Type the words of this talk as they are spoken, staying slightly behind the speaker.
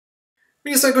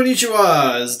Minasan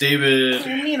konnichiwa, it's David.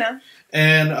 I'm Mena.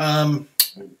 And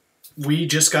we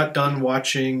just got done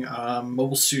watching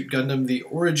Mobile Suit Gundam The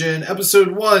Origin,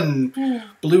 Episode 1,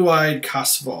 Blue Eyed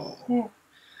Casval.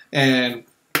 And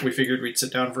we figured we'd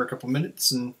sit down for a couple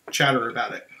minutes and chatter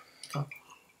about it.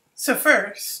 So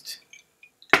first,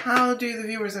 how do the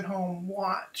viewers at home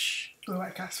watch Blue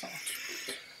Eyed Casval?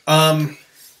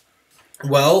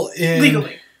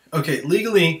 Legally. Okay,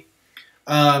 legally,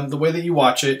 the way that you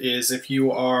watch it is if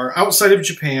you are outside of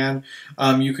Japan,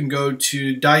 you can go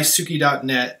to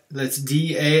daisuki.net. That's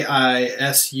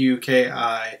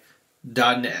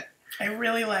DAISUKI.net. I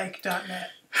really like .net.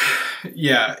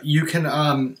 Yeah, you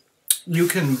can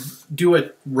do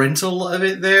a rental of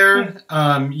it there.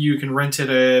 You can rent it,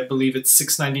 I believe it's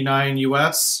 $6.99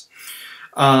 US.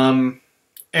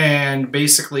 And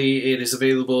basically it is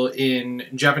available in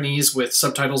Japanese with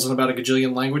subtitles in about a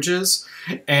gajillion languages.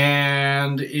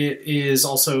 And it is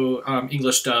also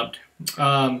English dubbed.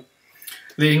 The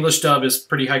English dub is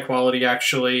pretty high quality,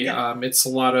 actually. Yeah. It's a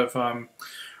lot of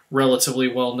relatively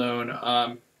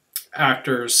well-known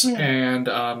actors. And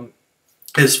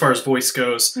as far as voice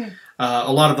goes,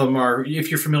 a lot of them are, if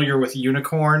you're familiar with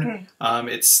Unicorn,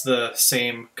 it's the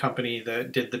same company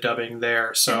that did the dubbing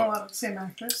there. So and a lot of the same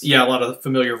actors. Yeah, a lot of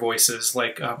familiar voices,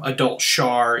 like Adult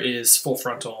Char is full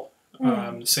frontal,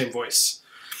 same voice.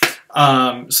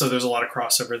 So there's a lot of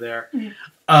crossover there.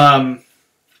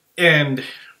 And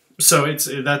so that's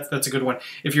a good one.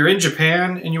 If you're in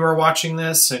Japan and you are watching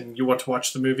this and you want to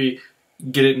watch the movie,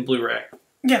 get it in Blu-ray.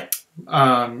 Yeah.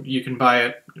 You can buy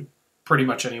it pretty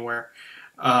much anywhere.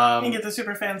 You can get the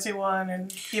super fancy one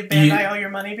and give Bandai all your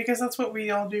money, because that's what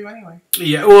we all do anyway.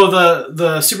 Yeah, well,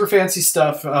 the super fancy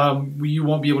stuff, you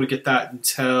won't be able to get that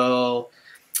until,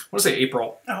 I want to say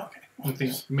April. Oh, okay. I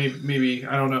think maybe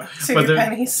I don't know. Save your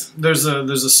pennies. There's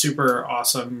a super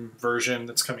awesome version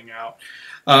that's coming out,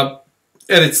 and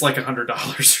it's like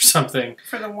 $100 or something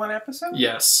For the one episode?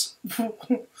 Yes.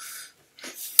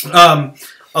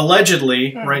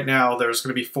 Allegedly, right now, there's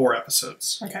going to be 4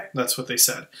 episodes. Okay. That's what they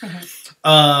said.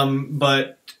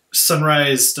 But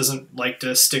Sunrise doesn't like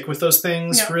to stick with those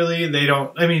things, really. They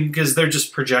don't, I mean, because they're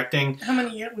just projecting. How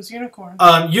many was Unicorn?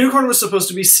 Unicorn was supposed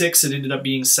to be 6. It ended up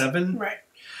being 7. Right.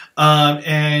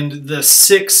 And the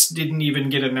 6 didn't even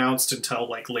get announced until,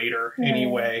 like, later,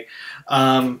 anyway.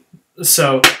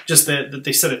 So, just that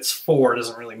they said it's 4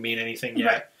 doesn't really mean anything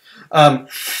yet. Right.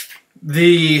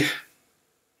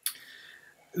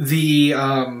 The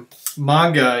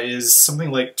manga is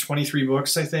something like 23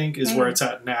 books, I think, is where it's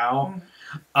at now.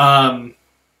 So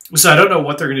I don't know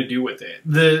what they're going to do with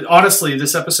it. Honestly,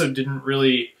 this episode didn't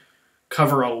really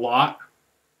cover a lot.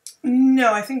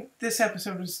 No, I think this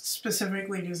episode was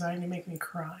specifically designed to make me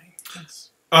cry.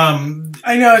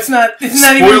 I know it's not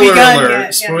even begun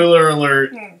yet. Spoiler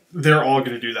alert! They're all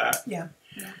going to do that. Yeah.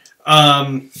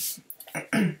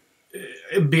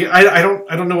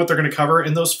 I don't know what they're going to cover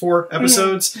in those 4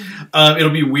 episodes. It'll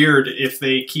be weird if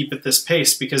they keep at this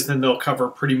pace, because then they'll cover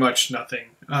pretty much nothing.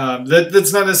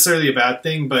 That's not necessarily a bad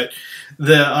thing, but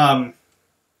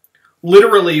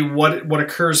literally what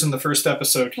occurs in the first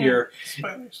episode here.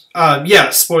 Spoilers. Yeah,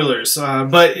 spoilers.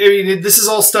 But I mean, this is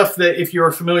all stuff that if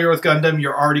you're familiar with Gundam,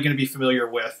 you're already going to be familiar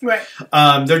with. Right.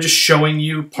 They're just showing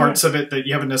you parts of it that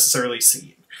you haven't necessarily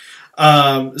seen.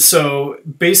 So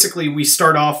basically we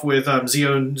start off with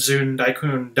Zeon Zun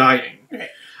Daikun dying,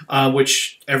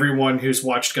 which everyone who's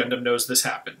watched Gundam knows this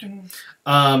happened.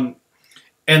 And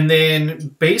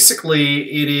then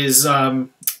basically it is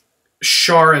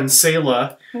Char and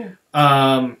Sayla,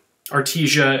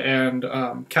 Artesia and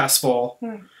Casval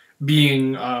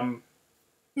being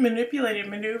manipulated,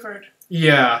 maneuvered.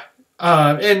 Yeah.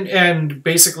 And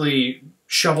basically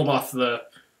shoveled off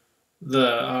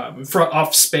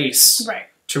off space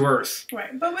to Earth.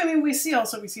 Right. But I mean, we see a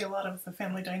lot of the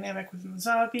family dynamic within the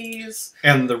zombies.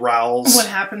 And the Rowls. What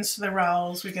happens to the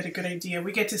Rowls, we get a good idea.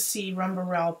 We get to see Rumba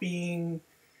Rowell being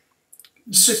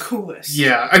the coolest.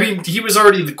 Yeah, I mean, he was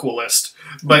already the coolest,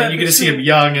 but you get to see him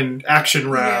young and action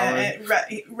Rowell. Yeah,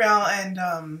 Rowell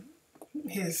and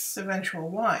his eventual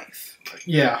wife.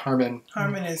 Yeah, Harmon.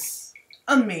 Harmon is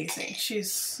amazing.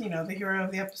 She's, the hero of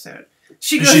the episode.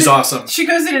 She's awesome. She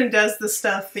goes in and does the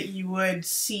stuff that you would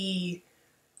see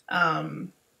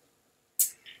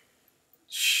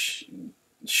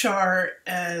Char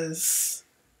as...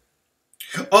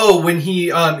 Oh, when he,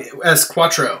 as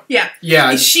Quattro. Yeah.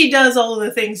 Yeah. She does all of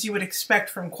the things you would expect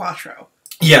from Quattro.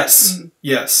 Yes.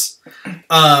 Yes.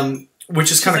 Which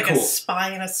is kind of cool. Like a spy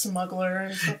and a smuggler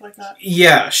and stuff like that.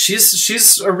 Yeah,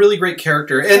 she's a really great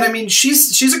character. And I mean,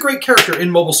 she's a great character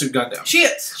in Mobile Suit Gundam. She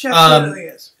is. She absolutely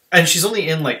is. And she's only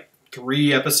in, like,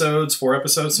 4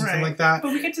 episodes, something like that.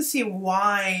 But we get to see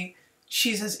why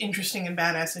she's as interesting and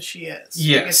badass as she is. Yes.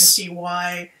 We get to see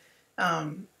why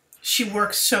she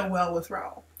works so well with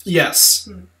Raoul. Yes.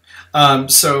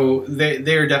 So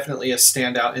they are definitely a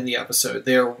standout in the episode.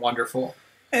 They are wonderful.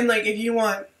 And like, if you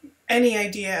want any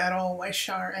idea at all why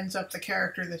Char ends up the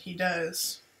character that he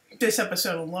does, this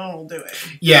episode alone will do it.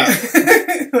 Yeah.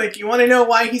 Like, you want to know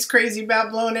why he's crazy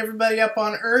about blowing everybody up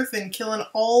on Earth and killing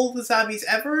all the zombies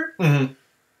ever? Mm-hmm.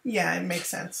 Yeah, it makes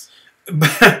sense.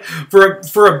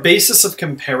 for a basis of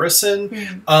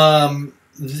comparison,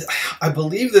 I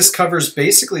believe this covers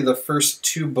basically the first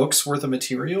 2 books worth of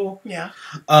material. Yeah.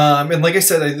 And like I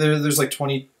said, there's like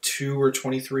 22 or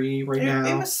 23 right now.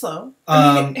 It was slow.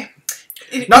 Not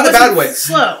in a bad way.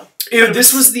 Slow.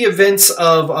 This was the events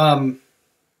of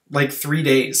like 3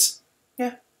 days.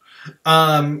 Yeah.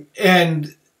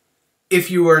 And if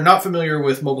you are not familiar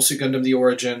with Mobile Suit Gundam: The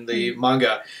Origin, the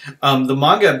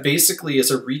manga basically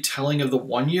is a retelling of the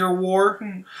One-Year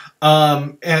War,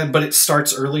 but it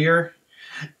starts earlier.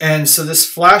 And so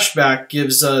this flashback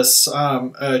gives us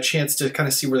a chance to kind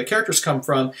of see where the characters come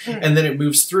from, and then it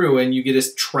moves through, and you get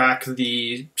to track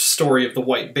the story of the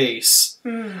White Base.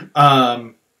 And,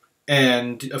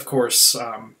 of course,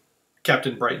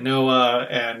 Captain Bright Noah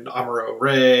and Amuro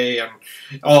Ray and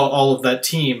all of that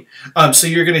team. So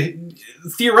you're going to...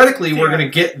 Theoretically, we're going to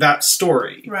get that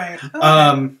story. Right.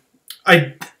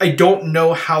 I don't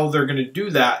know how they're going to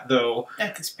do that, though.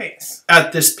 At this pace.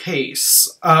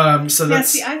 So that's...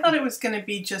 See, I thought it was going to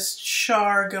be just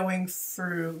Char going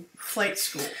through flight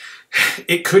school.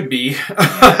 It could be.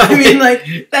 I mean,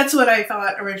 like, that's what I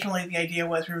thought originally the idea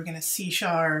was. We were going to see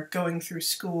Char going through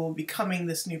school, becoming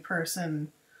this new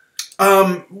person.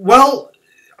 Well,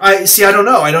 I don't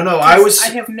know. I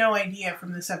have no idea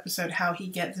from this episode how he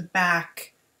gets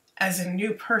back as a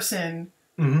new person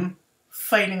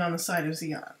fighting on the side of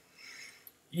Zeon.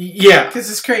 Yeah.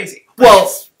 Because it's crazy. Well,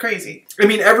 it's crazy. I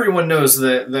mean, everyone knows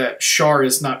that Char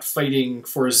is not fighting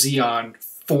for Zeon.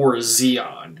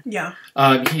 Yeah.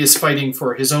 He is fighting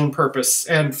for his own purpose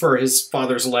and for his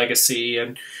father's legacy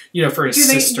and, for his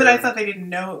sister. But I thought they didn't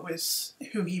know it was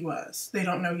who he was. They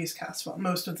don't know he's Casval.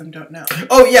 Most of them don't know.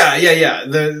 Oh, yeah.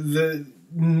 The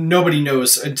nobody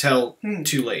knows until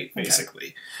too late,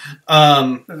 basically.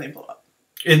 Then they blow up.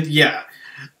 And, yeah.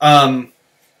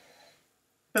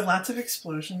 But lots of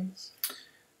explosions.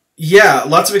 Yeah,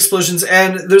 lots of explosions.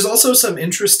 And there's also some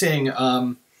interesting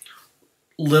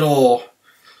little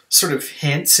sort of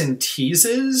hints and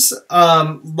teases.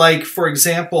 Like, for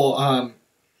example,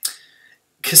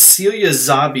 Cecilia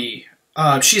Zabi.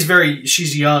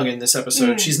 She's young in this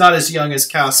episode. She's not as young as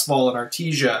Casval and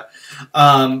Artesia.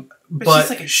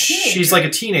 But she's like a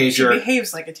teenager. She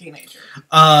behaves like a teenager.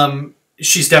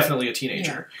 She's definitely a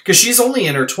teenager. Because she's only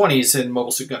in her 20s in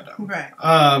Mobile Suit Gundam.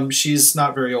 Right. She's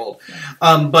not very old.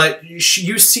 But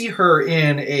you see her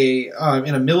in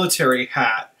a military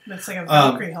hat. It's like a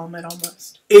Valkyrie helmet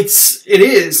almost. It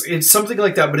is. It's something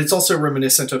like that, but it's also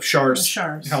reminiscent of Char's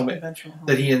helmet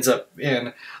that he ends up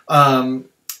in.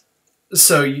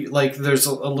 So, there's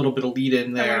a little bit of lead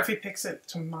in there. I wonder if he picks it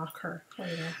to mock her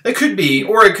later. It could be,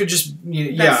 or it could just,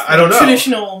 I don't know.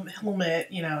 Traditional helmet,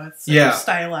 it's a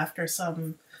style after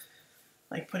some,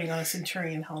 like putting on a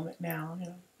Centurion helmet now.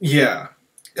 Yeah.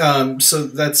 So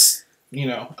that's,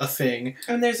 a thing.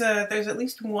 And there's at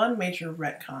least one major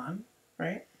retcon,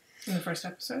 right? In the first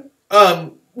episode?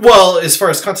 Well, as far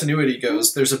as continuity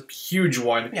goes, there's a huge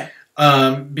one. Yeah.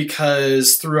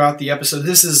 Because throughout the episode,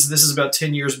 this is about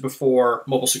 10 years before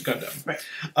Mobile Suit Gundam. Right.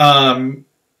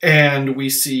 And we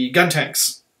see gun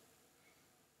tanks.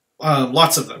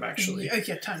 Lots of them, actually.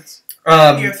 Yeah, tons.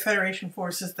 The Earth Federation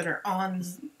forces that are on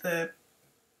the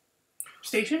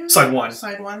station? Side 1.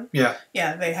 Side 1? Yeah.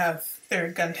 Yeah, they have their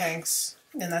gun tanks.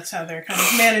 And that's how they're kind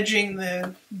of managing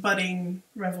the budding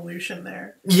revolution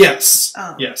there. Yes.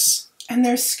 Yes. And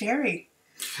they're scary.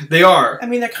 They are. I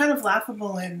mean, they're kind of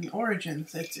laughable in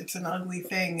Origins. It's an ugly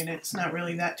thing, and it's not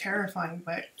really that terrifying.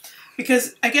 But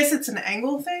because I guess it's an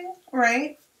angle thing,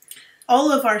 right?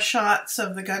 All of our shots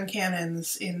of the gun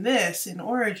cannons in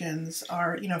Origins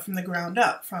are, from the ground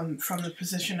up, from the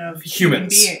position of human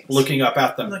beings. Looking up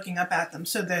at them.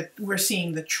 So that we're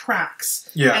seeing the tracks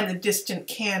and the distant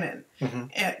cannons.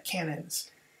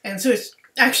 And so it's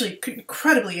actually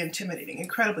incredibly intimidating,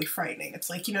 incredibly frightening. It's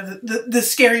like, the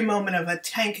scary moment of a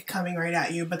tank coming right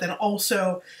at you, but then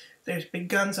also there's big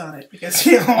guns on it because,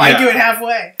 why do it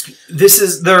halfway?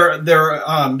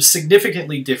 They're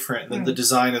significantly different than the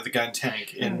design of the gun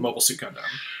tank in Mobile Suit Gundam.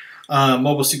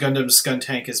 Mobile Suit Gundam's gun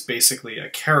tank is basically a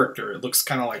character. It looks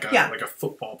kind of like a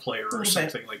football player or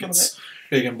something. Like it's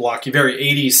big and blocky, very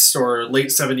 80s or late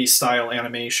 70s style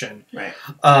animation. Right.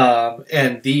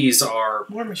 And these are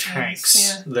War machines,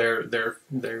 tanks. yeah.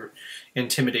 They're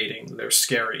intimidating. They're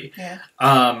scary. Yeah.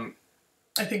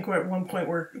 I think at one point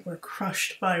we're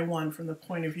crushed by one from the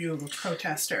point of view of a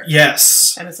protester.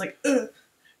 Yes. And it's like,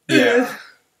 yeah.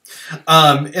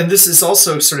 And this is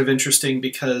also sort of interesting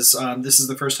because this is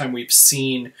the first time we've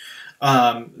seen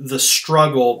the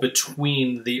struggle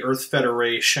between the Earth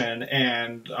Federation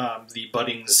and the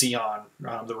budding Zeon,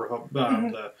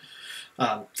 the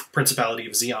Principality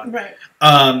of Zeon, right.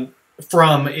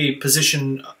 From a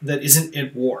position that isn't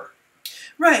at war.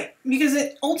 Right, because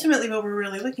ultimately what we're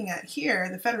really looking at here,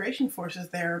 the Federation forces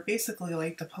there are basically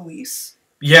like the police.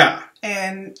 Yeah.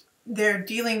 And they're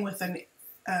dealing with an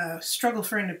struggle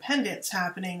for independence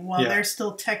happening while they're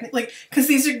still technically, because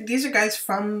these are guys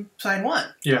from Side 1.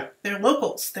 Yeah. They're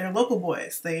locals. They're local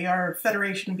boys. They are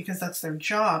Federation because that's their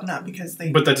job, not because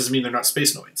they... But that doesn't mean they're not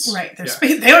space noids. Right.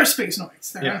 They are space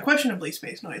noids. They're unquestionably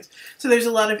space noids. So there's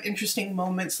a lot of interesting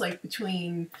moments like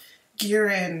between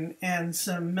Giran and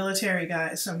some military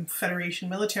guys, some Federation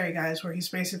military guys, where he's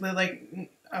basically like,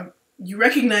 you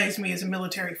recognize me as a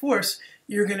military force,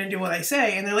 you're going to do what I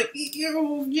say. And they're like,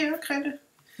 yeah, kind of.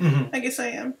 I guess I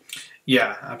am.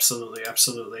 Yeah, absolutely,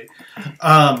 absolutely.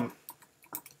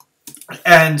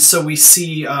 And so we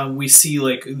see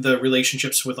like the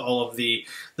relationships with all of the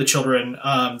children,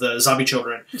 the zombie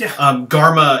children. Yeah.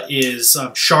 Garma is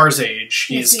Char's age.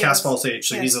 He's he Casval's age,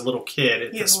 so he's a little kid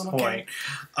at this point.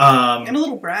 And a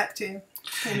little brat too.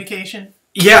 Communication.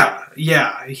 Yeah,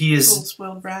 he is a little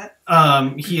spoiled brat.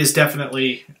 He is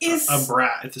definitely a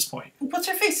brat at this point. What's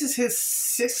her face? Is his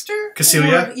sister?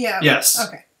 Casilia? Yeah. Yes.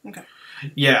 Okay.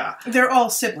 Yeah. They're all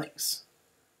siblings.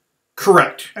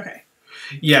 Correct. Okay.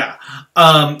 Yeah.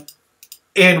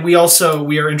 And we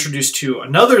are introduced to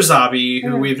another zombie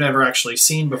who we've never actually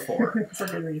seen before. For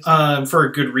good reason. For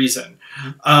a good reason.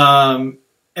 And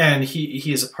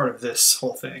he is a part of this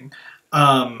whole thing.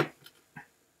 And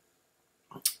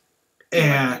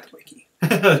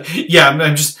yeah,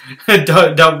 I'm just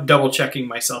double checking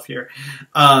myself here.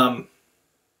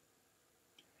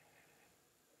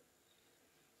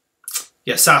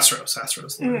 Yeah, Sasro.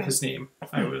 Sasro's his name.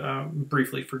 I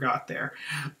briefly forgot there.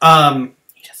 He doesn't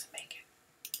make it.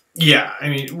 Yeah, I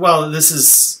mean, well,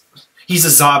 he's a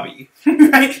zombie.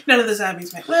 Right? None of the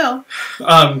zombies make. Well.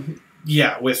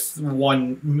 Yeah, with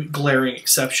one glaring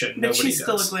exception. But she's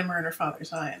still a glimmer in her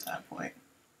father's eye at that point.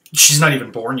 She's not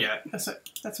even born yet. That's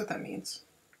what that means.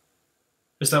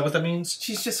 Is that what that means?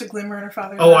 She's just a glimmer in her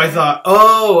father's eye. Oh, I thought...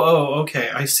 Oh,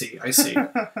 okay. I see.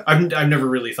 I've never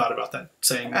really thought about that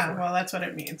saying before. Well, that's what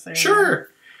it means. There sure.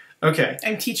 Okay.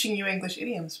 I'm teaching you English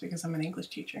idioms because I'm an English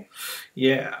teacher.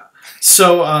 Yeah.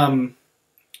 So,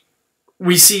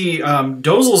 we see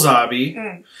Dozel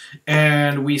Zabi,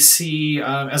 and we see,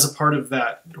 as a part of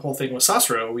that whole thing with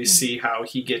Sasro, we see how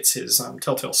he gets his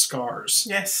telltale scars.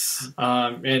 Yes.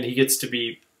 And he gets to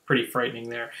be pretty frightening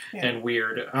there and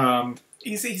weird.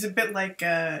 He's a bit like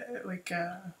I've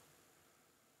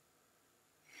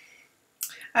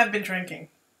been drinking.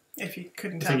 If you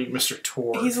couldn't tell. Thinking Mr.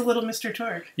 Torg. He's a little Mr.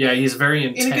 Torg. Yeah, he's very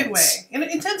intense. In a good way. In an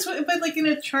intense way, but like in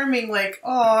a charming, like,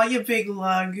 aw, you big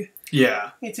lug.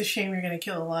 Yeah. It's a shame you're going to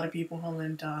kill a lot of people and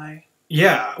then die.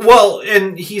 Yeah. Well,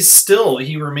 and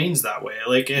he remains that way.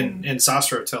 Like, and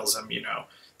Sasro tells him,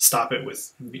 stop it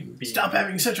with being... Stop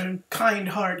having such a kind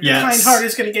heart. Yes. Your kind heart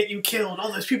is going to get you killed.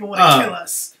 All those people want to kill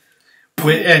us.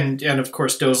 And of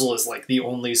course, Dozel is like the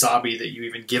only zombie that you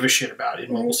even give a shit about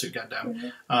in Mobile Suit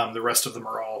Gundam. The rest of them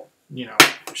are all,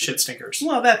 shit stinkers.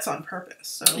 Well, that's on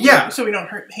purpose. So we don't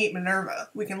hate Minerva.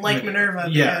 We can like Minerva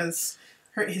because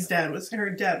her dad was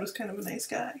kind of a nice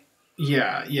guy.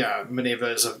 Yeah.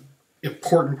 Minerva is an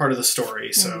important part of the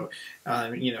story, so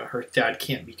her dad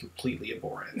can't be completely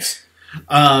abhorrent.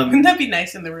 Wouldn't that be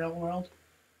nice in the real world?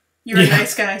 You're a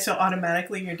nice guy, so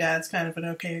automatically your dad's kind of an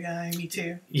okay guy. Me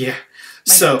too. Yeah.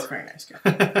 My dad's a very nice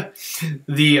guy.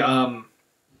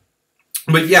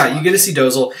 But yeah, you get to see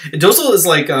Dozel. Dozel is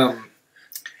like,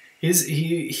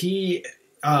 he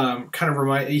kind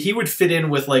of he would fit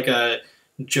in with like a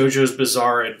JoJo's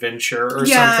Bizarre Adventure or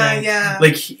something. Yeah.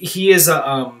 Like he is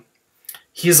a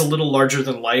little larger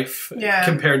than life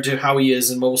compared to how he is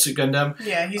in Mobile Suit Gundam.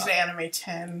 Yeah, he's an anime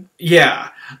 10. Yeah.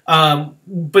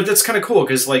 But that's kind of cool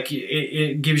because like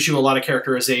it gives you a lot of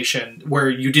characterization where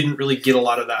you didn't really get a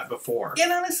lot of that before.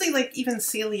 And honestly, like even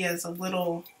Celia is a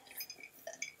little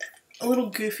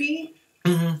goofy.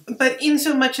 But in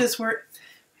so much as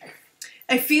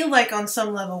I feel like on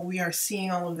some level we are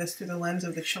seeing all of this through the lens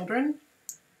of the children.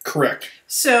 Correct.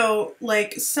 So,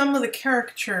 like, some of the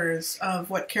caricatures of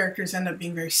what characters end up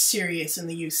being very serious in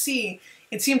the UC,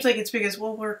 it seems like it's because,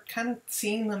 well, we're kind of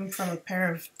seeing them from a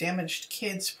pair of damaged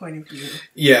kids' point of view.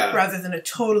 Yeah. Rather than a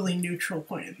totally neutral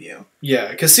point of view.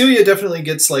 Yeah, Casval definitely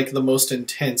gets, like, the most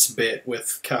intense bit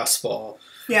with Casval.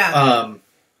 Yeah. And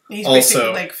he's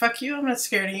basically like, fuck you, I'm not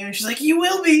scared of you. And she's like, you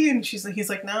will be. And he's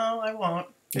like, no, I won't.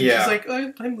 And she's like,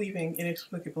 oh, I'm leaving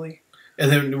inexplicably.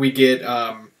 And then we get,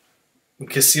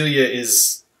 Casval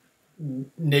is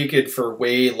naked for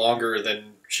way longer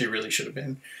than she really should have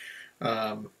been.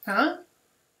 Huh?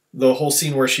 The whole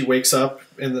scene where she wakes up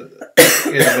in the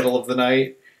middle of the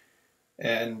night,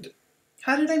 and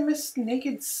how did I miss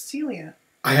naked Celia?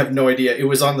 I have no idea. It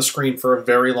was on the screen for a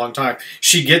very long time.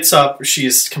 She gets up,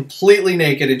 she's completely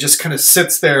naked, and just kind of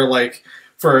sits there like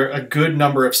for a good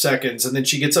number of seconds, and then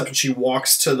she gets up and she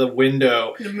walks to the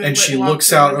window, and she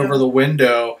looks out over the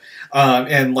window,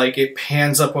 and like it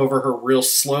pans up over her real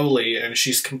slowly, and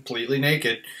she's completely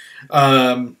naked.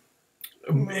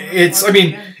 It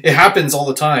happens all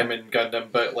the time in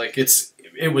Gundam, but like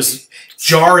it was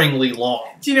jarringly long.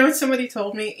 Do you know what somebody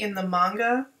told me in the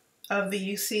manga of the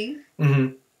UC?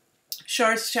 Mm-hmm.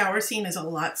 Char's shower scene is a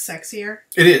lot sexier.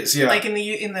 It is, yeah. Like in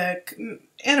the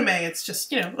anime, it's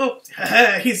just,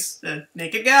 he's a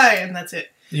naked guy, and that's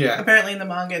it. Yeah. Apparently in the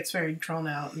manga, it's very drawn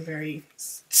out and very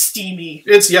steamy.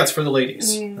 It's for the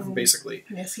ladies, basically.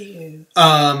 Yes, he is.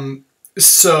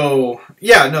 So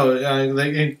yeah, no,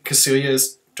 Casval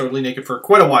is totally naked for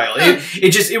quite a while.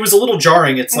 It was a little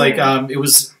jarring. It's like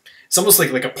it's almost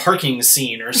like a parking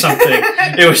scene or something.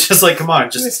 It was just like, come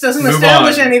on, just this doesn't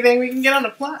establish anything. We can get on a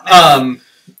plot now.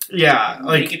 Yeah,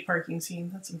 like naked parking scene.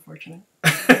 That's unfortunate.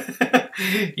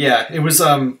 Yeah, it was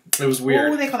weird.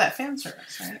 What would they call that? Fan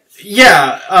service, right?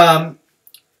 Yeah,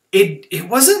 it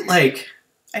wasn't like.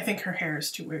 I think her hair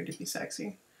is too weird to be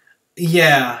sexy.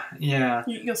 Yeah.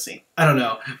 You'll see. I don't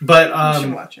know, but you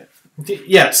should watch it.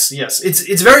 Yes,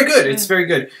 it's very good. It's very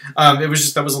good. It was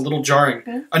just that was a little jarring.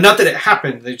 Not that it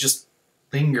happened; they just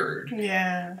lingered.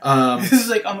 Yeah. This is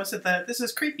like almost at this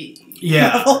is creepy.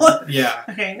 Yeah. Yeah.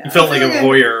 Okay. No, you felt like a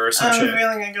voyeur or something. I'm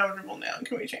feeling uncomfortable now.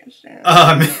 Can we change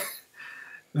that?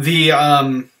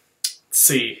 Let's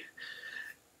see,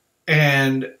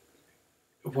 and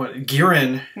what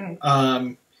Gihren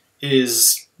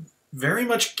is very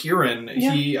much Gihren.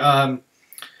 Yeah. He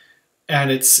and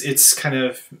it's kind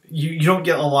of you don't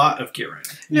get a lot of Gihren.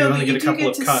 You only get a couple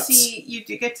of cuts. You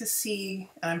do get to see,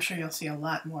 and I'm sure you'll see a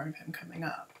lot more of him coming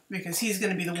up because he's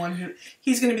going to be the one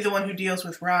who deals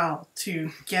with Raul to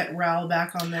get Raul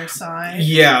back on their side.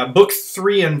 Yeah, book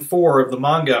 3 and 4 of the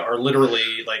manga are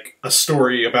literally like a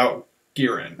story about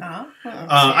Gihren.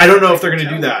 I don't know if they're going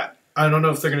to do that. I don't know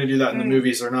if they're going to do that in the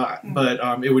movies or not, but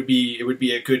it would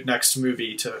be a good next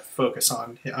movie to focus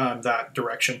on that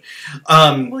direction.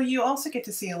 Well, you also get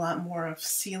to see a lot more of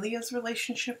Celia's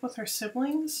relationship with her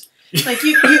siblings. Like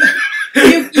you get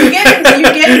in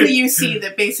the UC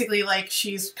that basically like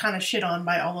she's kind of shit on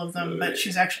by all of them, but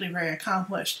she's actually very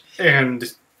accomplished and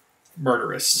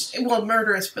murderous. Well,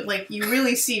 murderous, but like you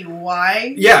really see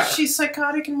why she's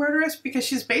psychotic and murderous because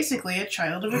she's basically a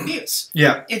child of abuse.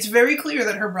 Yeah. It's very clear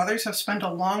that her brothers have spent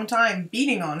a long time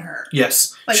beating on her.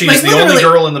 Yes. She's the only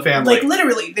girl in the family. Like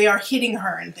literally, they are hitting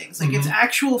her and things. Like it's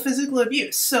actual physical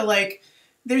abuse. So like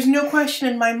there's no question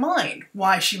in my mind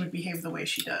why she would behave the way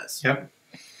she does. Yep.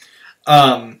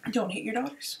 Don't hit your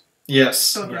daughters.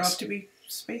 Yes. They'll grow up to be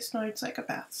space-noid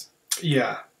psychopaths.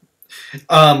 Yeah.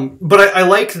 But I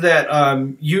like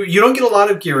that you don't get a lot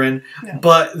of Gihren,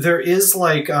 but there is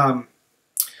like the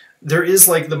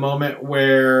moment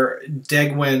where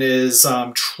Degwin is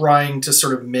trying to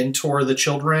sort of mentor the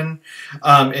children,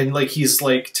 and like he's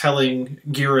like telling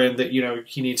Gihren that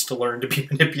he needs to learn to be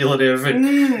manipulative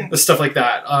and stuff like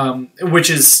that, which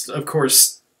is of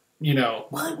course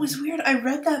Well, it was weird. I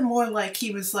read that more like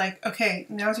he was like, okay,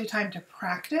 now's your time to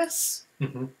practice.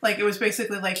 Like it was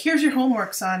basically like, here's your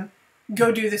homework, son.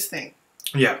 Go do this thing.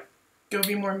 Yeah. Go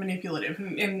be more manipulative.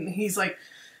 And he's like,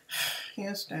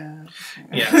 yes, Dad.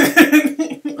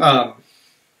 Yeah.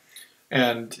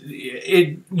 And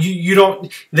they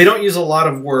don't use a lot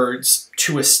of words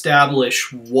to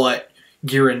establish what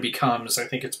Gihren becomes. I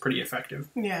think it's pretty effective.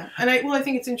 Yeah. And I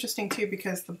think it's interesting too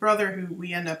because the brother who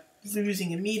we end up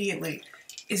losing immediately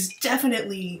is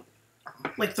definitely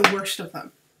like the worst of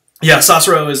them. Yeah,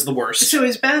 Sasuro is the worst. So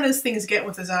as bad as things get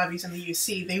with the Zabis and the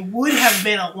UC, they would have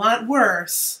been a lot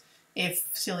worse if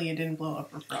Celia didn't blow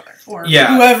up her brother. Or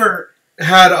whoever.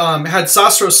 Had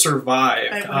Sasuro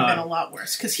survived... It would have been a lot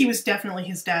worse. Because he was definitely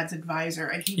his dad's advisor.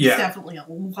 And he was definitely a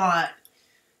lot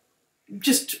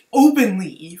just openly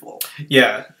evil.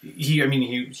 Yeah, he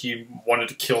wanted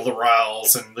to kill the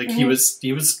Riles, and like he was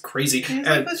crazy. He's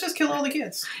like, let's just kill all the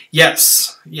kids.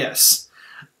 Yes.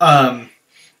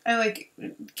 I like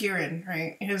Giran,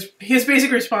 right? His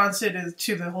basic response to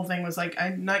the whole thing was like,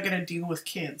 I'm not gonna deal with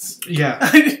kids. Yeah.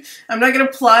 I'm not gonna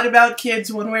plot about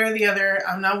kids one way or the other.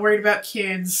 I'm not worried about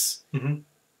kids. Mm-hmm.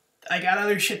 I got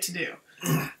other shit to do.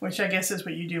 Which I guess is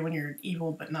what you do when you're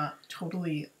evil but not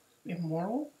totally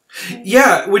immoral.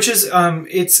 Yeah, which is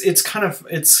it's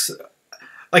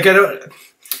like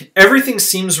everything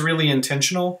seems really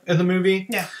intentional in the movie.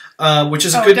 Yeah. Which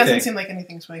is a good thing. It doesn't seem like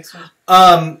anything's wasted.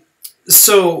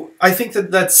 So I think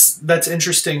that's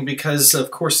interesting because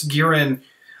of course Giran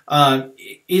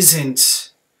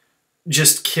isn't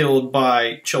just killed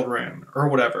by children or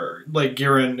whatever. Like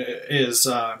Giran is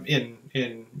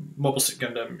in Mobile Suit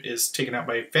Gundam is taken out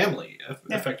by family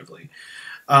effectively,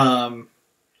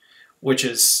 which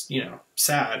is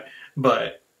sad,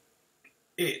 but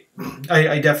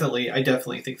I definitely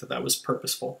think that was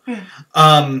purposeful.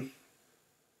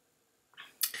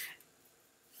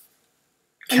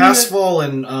 Casval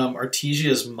and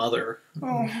Artesia's mother.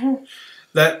 Oh.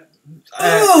 That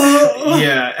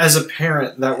yeah, as a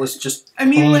parent, that was just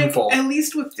painful. Like, at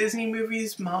least with Disney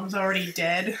movies, mom's already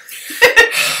dead,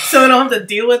 so I don't have to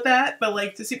deal with that. But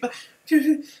like to see,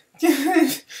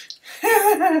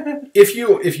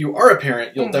 if you are a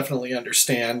parent, you'll definitely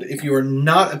understand. If you are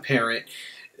not a parent,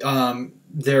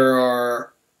 there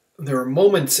are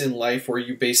moments in life where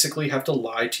you basically have to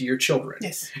lie to your children.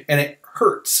 Yes. And it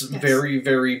hurts very,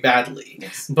 very badly.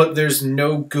 Yes. But there's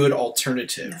no good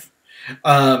alternative.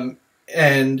 No.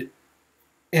 And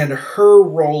her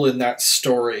role in that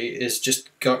story is just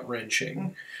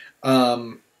gut-wrenching.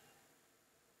 And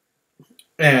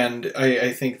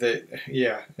I think that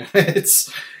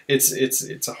it's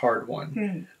a hard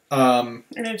one. And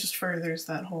it just furthers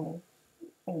that whole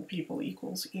old people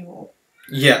equals evil.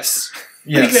 Yes.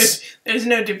 Like there's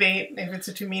no debate. If it's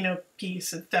a Tomino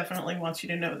piece, it definitely wants you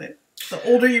to know that the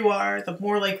older you are, the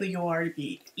more likely you are to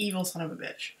be evil son of a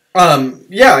bitch.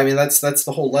 Yeah, I mean that's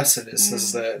the whole lesson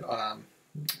is that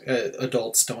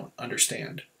adults don't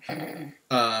understand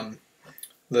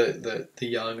the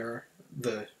young or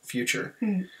the future.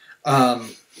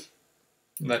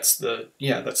 That's the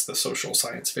social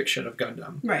science fiction of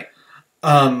Gundam. Right.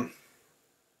 I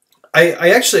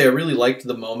really liked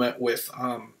the moment with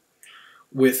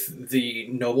the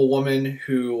noblewoman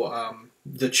who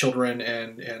the children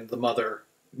and the mother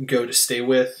go to stay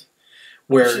with.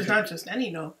 Where she's not just any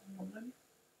noblewoman.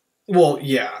 Well,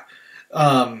 yeah.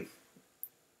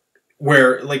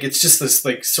 Where like it's just this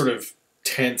like sort of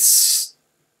tense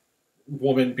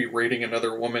woman berating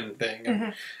another woman thing,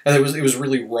 and it was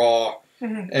really raw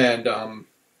and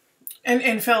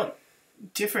felt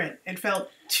different. It felt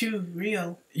too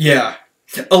real. Yeah,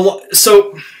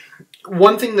 so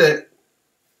one thing that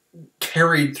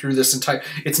carried through this entire.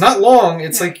 It's not long.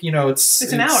 It's like it's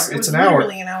an hour. It's an hour.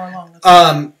 Literally an hour long.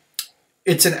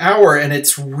 It's an hour, and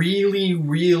it's really,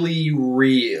 really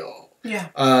real. Yeah.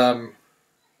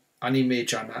 Anime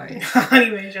janai.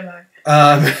 Anime janai.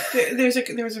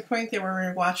 There was a point there where we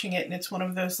were watching it, and it's one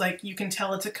of those like you can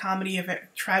tell it's a tragedy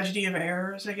of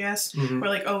errors, I guess. Where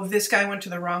like, oh, this guy went to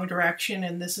the wrong direction,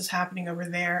 and this is happening over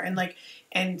there,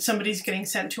 and somebody's getting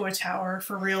sent to a tower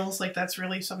for reals. Like that's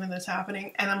really something that's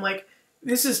happening, and I'm like,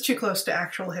 this is too close to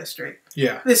actual history.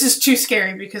 Yeah. This is too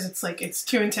scary because it's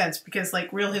too intense because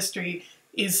like real history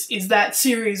is that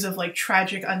series of like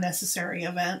tragic unnecessary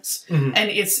events, and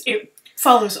it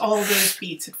follows all those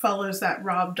beats. It follows that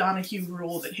Rob Donahue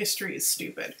rule that history is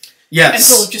stupid. Yes. And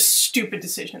full of just stupid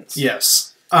decisions.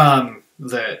 Yes.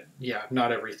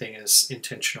 Not everything is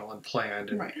intentional and planned.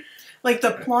 And, right. Like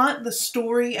the plot, the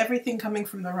story, everything coming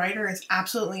from the writer is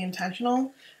absolutely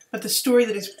intentional. But the story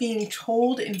that is being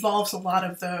told involves a lot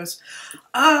of those,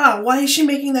 why is she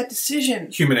making that decision?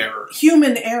 Human error.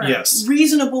 Human error. Yes.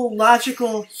 Reasonable,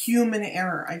 logical, human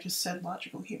error. I just said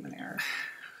logical human error.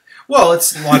 Well,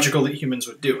 it's logical that humans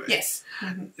would do it. Yes.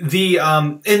 And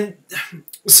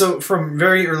so from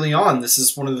very early on, this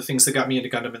is one of the things that got me into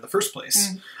Gundam in the first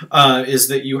place, is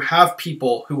that you have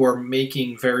people who are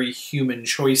making very human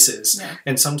choices,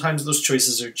 and sometimes those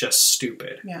choices are just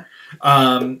stupid. Yeah.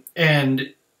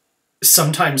 And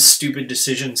sometimes stupid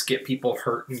decisions get people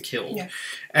hurt and killed. Yeah.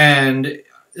 And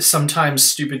sometimes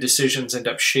stupid decisions end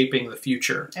up shaping the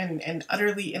future. And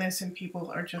utterly innocent people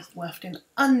are just left in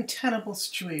untenable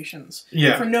situations.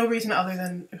 Yeah. For no reason other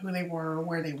than who they were or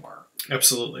where they were.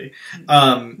 Absolutely.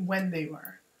 When they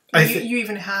were. You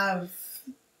even have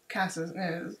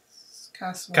Casval's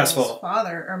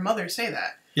father or mother say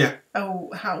that. Yeah.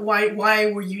 Oh,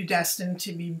 why were you destined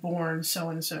to be born so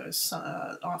and so's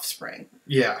offspring?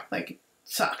 Yeah. Like,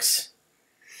 sucks.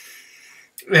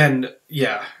 And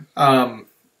yeah,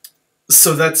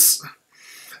 so that's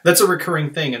a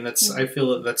recurring thing, and I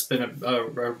feel that's been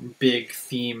a big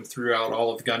theme throughout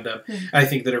all of Gundam. I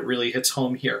think that it really hits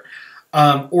home here.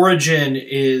 Origin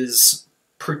is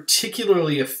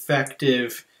particularly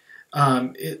effective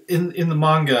in the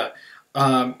manga.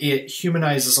 It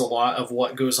humanizes a lot of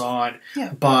what goes on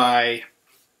by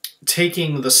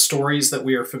taking the stories that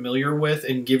we are familiar with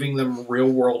and giving them real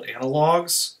world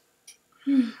analogs.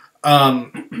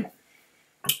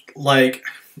 Like,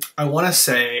 I want to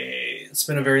say, it's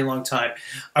been a very long time,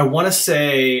 I want to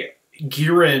say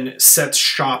Giran sets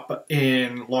shop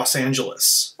in Los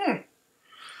Angeles.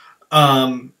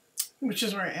 Which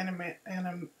is where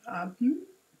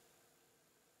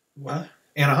what?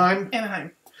 Anaheim?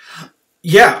 Anaheim.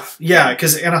 Yeah,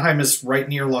 because Anaheim is right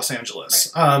near Los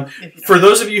Angeles. Right. For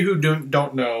those of you who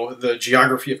don't know the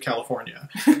geography of California,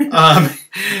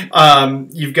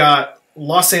 you've got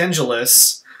Los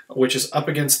Angeles, which is up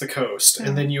against the coast,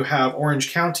 and then you have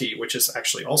Orange County, which is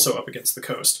actually also up against the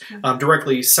coast,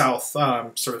 directly south,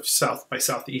 sort of south by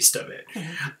southeast of it.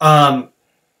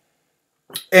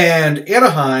 And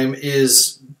Anaheim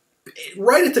is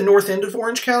right at the north end of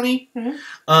Orange County.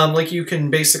 Like, you can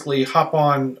basically hop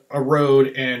on a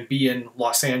road and be in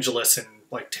Los Angeles in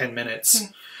like 10 minutes.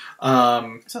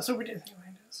 It's also where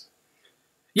Disneyland is.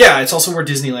 Yeah, it's also where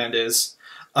Disneyland is.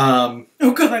 Oh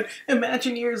god,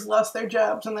 Imagineers lost their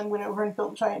jobs and then went over and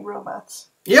built giant robots.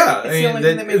 Yeah, it's the only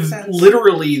thing that makes sense.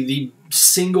 Literally the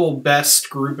single best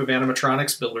group of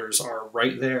animatronics builders are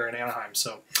right there in Anaheim,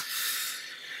 so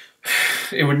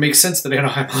it would make sense that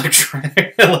Anaheim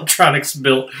Electronics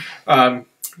built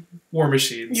War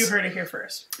Machines. You heard it here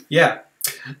first. Yeah.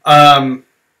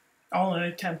 All in an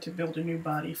attempt to build a new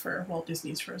body for Walt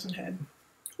Disney's frozen head.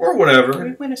 Or whatever.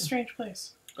 We went a strange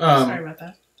place. Sorry about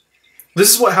that.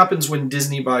 This is what happens when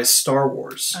Disney buys Star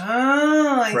Wars.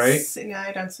 Oh, I see. No,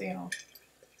 I don't see it all.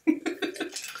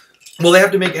 Well, they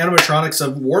have to make animatronics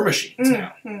of War Machines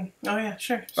now. Oh, yeah,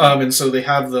 sure. And so they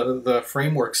have the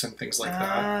frameworks and things like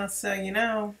that. So,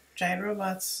 giant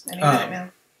robots. Any minute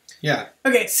now. Yeah.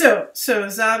 Okay, so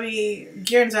Giran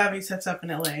Zabi sets up in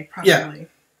LA, probably.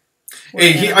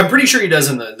 Yeah. I'm pretty sure he does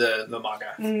in the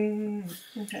manga.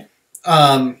 Okay.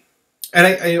 And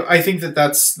I think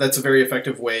that's a very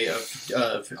effective way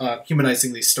of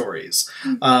humanizing these stories.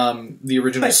 The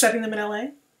original, by setting them in LA?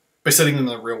 By setting them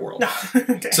in the real world.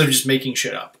 Okay. So just making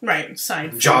shit up. Right.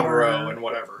 Side Jaburo and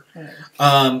whatever.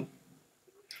 Yeah.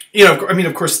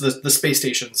 Of course the space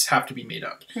stations have to be made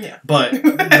up. Yeah. But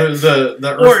the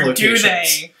Earth or locations,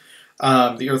 do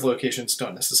they? The Earth locations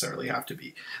don't necessarily have to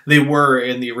be. They were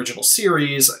in the original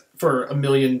series for a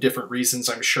million different reasons,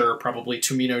 I'm sure. Probably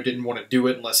Tomino didn't want to do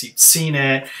it unless he'd seen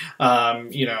it,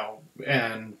 and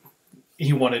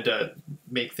he wanted to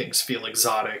make things feel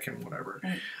exotic and whatever.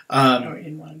 Right. Or he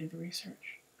didn't want to do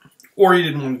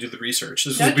the research.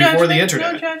 This was before the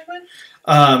internet. No judgment.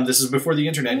 This is before the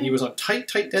internet. He was on tight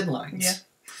deadlines. Yeah.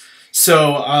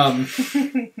 So,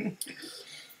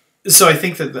 so I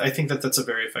think that that's a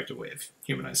very effective way of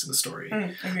humanizing the story.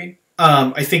 Agreed.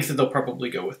 I think that they'll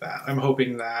probably go with that. I'm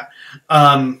hoping that.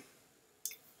 And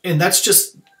that's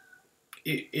just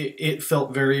it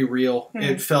felt very real.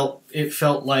 It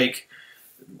felt like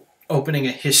opening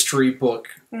a history book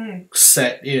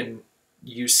set in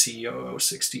UC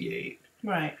 0068.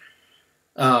 Right.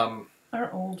 Our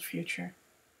old future.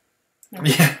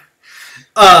 Yeah.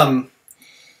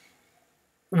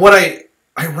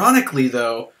 Ironically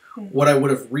though, what I would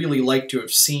have really liked to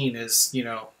have seen is,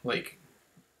 like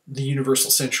the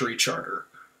Universal Century Charter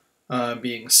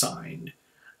being signed,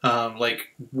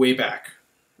 like way back.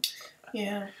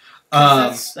 Yeah.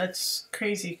 That's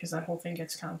crazy because that whole thing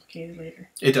gets complicated later.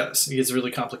 It does. It gets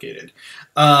really complicated.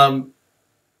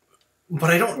 But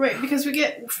I don't... Right, because we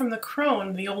get from the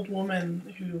crone, the old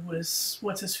woman who was...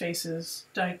 What's-his-face's?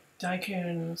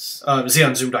 Daikun's...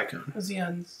 Zeon Zoom Daikun.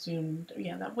 Zeon Zoom...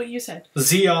 Yeah, that's what you said.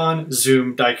 Zeon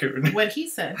Zoom Daikun. What he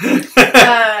said.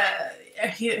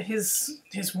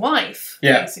 His wife,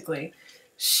 yeah. Basically,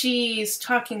 she's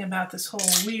talking about this whole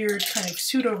weird kind of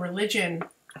pseudo-religion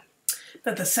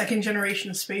that the second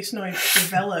generation of Space Noids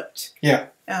developed. Yeah.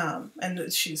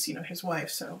 And she's, his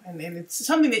wife, so... And it's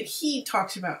something that he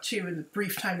talks about, too, in the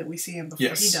brief time that we see him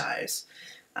before he dies.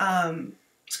 He's going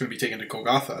to be taken to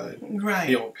Golgotha. Right.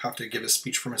 He'll have to give a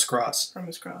speech from his cross.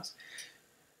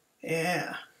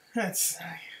 Yeah.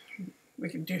 We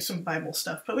could do some Bible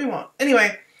stuff, but we won't.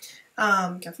 Anyway,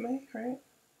 Gethsemane, right?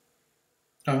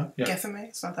 Yeah. Gethsemane,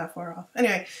 it's not that far off.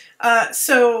 Anyway,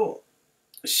 so...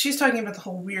 she's talking about the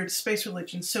whole weird space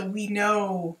religion, so we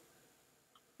know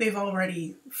they've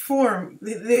already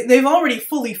they've already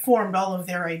fully formed all of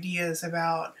their ideas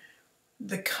about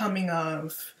the coming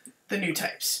of the new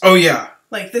types. Oh, yeah.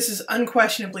 Like, this is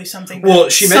unquestionably something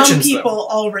that some people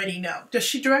already know. Does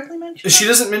she directly mention them? She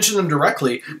doesn't mention them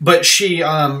directly, but she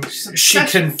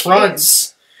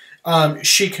confronts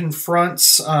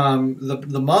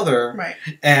the mother, right,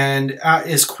 and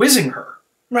is quizzing her,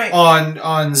 right, on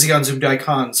Xianzhu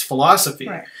Daikon's philosophy,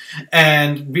 right.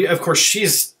 And of course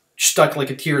she's stuck like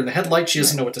a deer in the headlights. She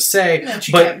doesn't know what to say,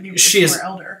 but she is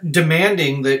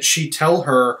demanding that she tell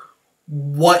her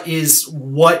what is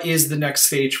the next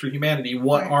stage for humanity.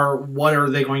 What are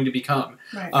they going to become?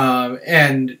 Right.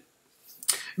 And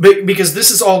because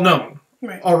this is all known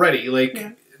already, like.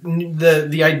 Yeah.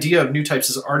 The idea of new types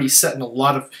is already set in a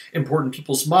lot of important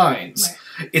people's minds.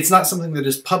 Right. It's not something that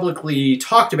is publicly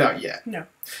talked about yet. No.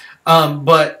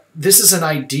 But this is an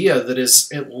idea that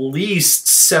is at least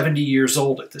 70 years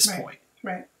old at this point.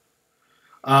 Right.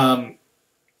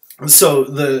 So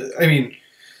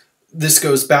this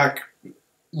goes back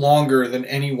longer than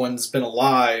anyone's been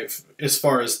alive as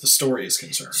far as the story is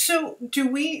concerned. So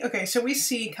we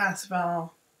see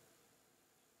Casval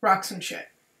rock some shit.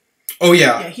 Oh,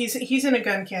 yeah. Yeah, he's in a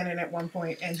gun cannon at one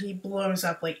point, and he blows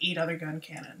up like 8 other gun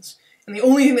cannons. And the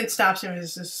only thing that stops him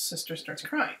is his sister starts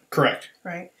crying. Correct.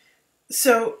 Right?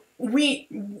 So,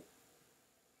 he's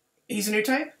a new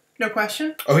type? No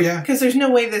question? Oh, yeah. Because there's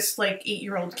no way this, like,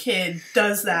 8-year-old kid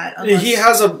does that unless... He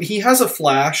has a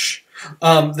flash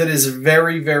that is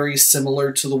very, very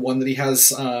similar to the one that he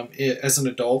has as an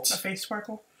adult. A face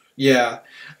sparkle? Yeah.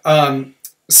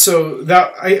 So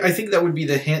that I think that would be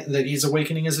the hint that he's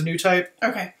awakening as a new type.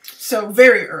 Okay, so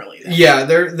very early. Then. Yeah,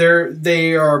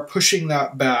 they are pushing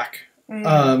that back,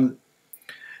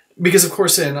 because of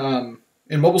course in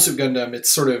Mobile Suit Gundam it's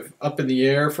sort of up in the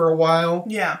air for a while.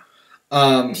 Yeah.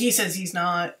 He says he's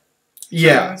not.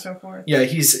 Yeah. And so forth. Yeah,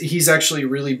 he's actually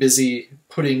really busy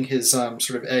putting his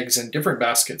sort of eggs in different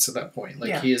baskets at that point.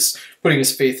 Like he is putting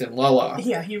his faith in Lala.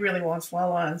 Yeah, he really wants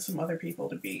Lala and some other people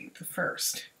to be the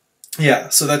first. Yeah,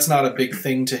 so that's not a big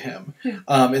thing to him.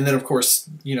 And then, of course,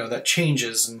 that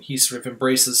changes, and he sort of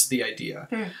embraces the idea.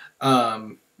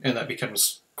 And that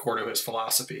becomes core to his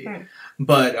philosophy.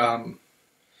 But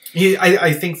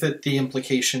I think that the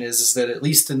implication is that, at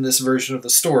least in this version of the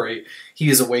story, he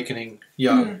is awakening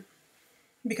young.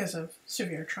 Because of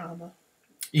severe trauma.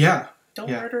 Yeah. Don't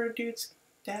murder a dude's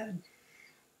dad.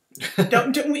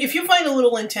 don't, if you find a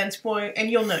little intense boy,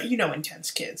 and you know intense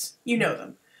kids. You know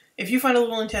them. If you find a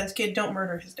little intense kid, don't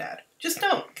murder his dad. Just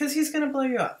don't, because he's going to blow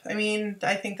you up. I mean,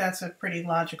 I think that's a pretty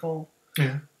logical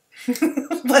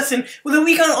lesson that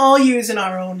we can all use in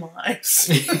our own lives.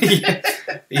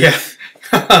 Yeah.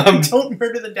 Don't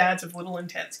murder the dads of little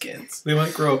intense kids. They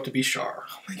might grow up to be Char.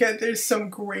 Oh my god, there's some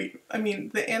great... I mean,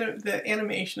 the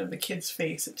animation of the kid's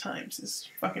face at times is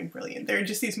fucking brilliant. There are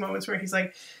just these moments where he's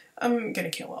like, I'm going to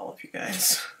kill all of you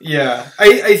guys. Yeah.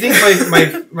 I think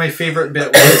my favorite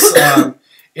bit was...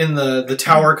 in the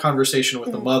tower conversation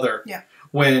with the mother,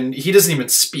 when he doesn't even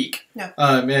speak,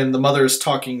 and the mother is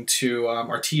talking to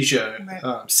Artesia,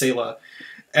 Sayla,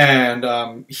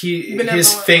 and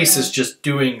his face is just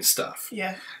doing stuff.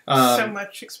 Yeah, so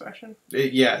much expression.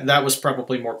 That was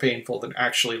probably more painful than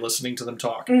actually listening to them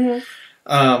talk.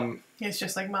 It's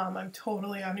just like, Mom, I'm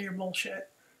totally onto your bullshit.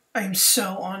 I am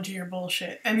so onto your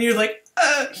bullshit, and you're like,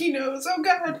 he knows. Oh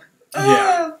God.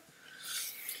 Yeah.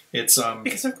 It's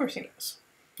because of course he knows.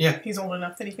 Yeah. He's old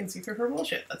enough that he can see through her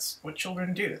bullshit. That's what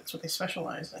children do. That's what they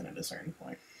specialize in at a certain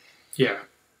point. Yeah.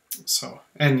 So,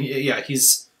 and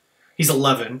he's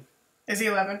 11. Is he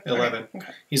 11? 11.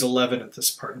 Okay. He's 11 at this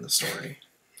part in the story.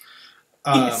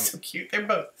 He's so cute. They're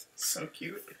both so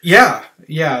cute. Yeah.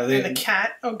 Yeah. And the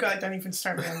cat. Oh God, don't even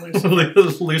start me on Lucifer.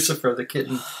 Lucifer, the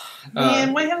kitten.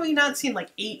 Man, why have we not seen like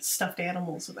 8 stuffed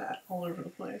animals of that all over the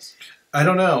place? I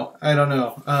don't know.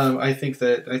 I think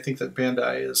that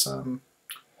Bandai is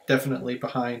definitely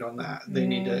behind on that. They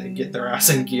need to get their ass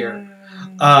in gear.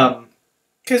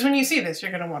 Because when you see this, you're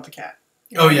going to want the cat.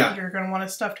 You're going to want a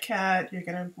stuffed cat. You're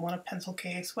going to want a pencil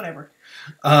case, whatever.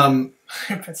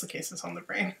 Pencil case is on the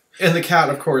brain. And the cat,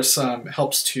 of course,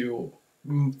 helps to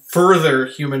further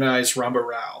humanize Ramba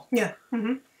Rao. Yeah.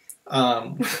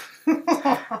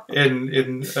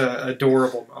 In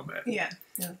adorable moment. Yeah.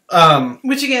 Yeah.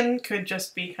 Which again could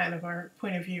just be kind of our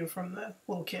point of view from the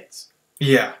little kids.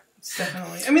 Yeah. It's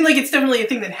definitely. I mean, like, it's definitely a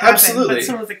thing that happened. Absolutely. But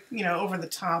some of the over the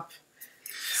top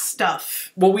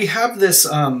stuff. Well, we have this.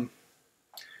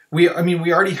 We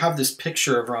already have this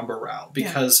picture of Ramba Rao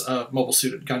because of Mobile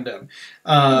Suit Gundam.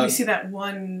 You see that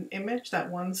one image, that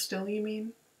one still, you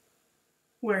mean?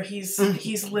 where he's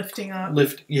lifting up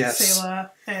yes.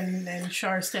 Sayla and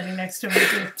Char standing next to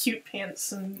him with cute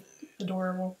pants and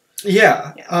adorable.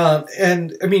 Yeah.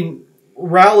 And I mean,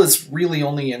 Ral is really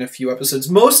only in a few episodes.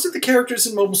 Most of the characters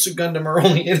in Mobile Suit Gundam are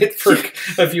only in it for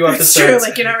a few episodes. It's true,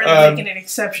 like you're not really making an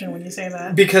exception when you say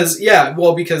that. Because,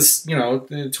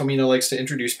 Tomino likes to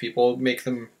introduce people, make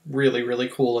them really, really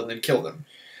cool, and then kill them.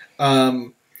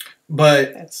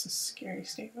 But that's a scary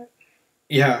statement.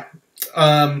 Yeah.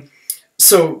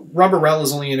 So Ramba Ral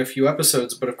is only in a few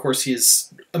episodes, but of course he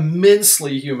is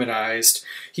immensely humanized.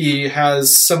 He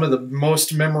has some of the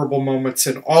most memorable moments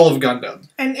in all of Gundam.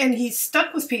 And he's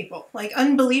stuck with people. Like,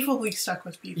 unbelievably stuck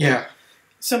with people. Yeah.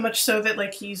 So much so that,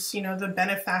 like, he's, the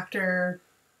benefactor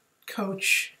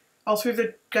coach all through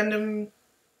the Gundam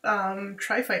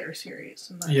Tri-Fighter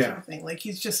series and that sort of thing. Like,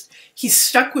 he's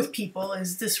stuck with people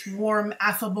as this warm,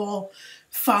 affable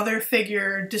father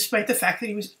figure, despite the fact that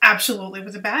he was absolutely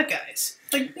with the bad guys.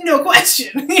 Like, no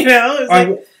question, It's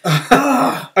like,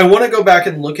 I want to go back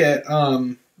and look at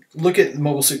Mobile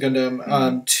Suit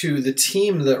Gundam to the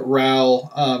team that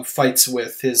Ral fights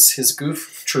with, his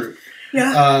goof troop.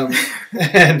 Yeah.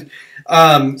 And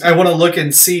I want to look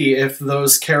and see if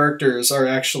those characters are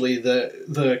actually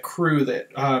the crew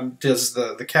that does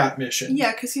the cat mission.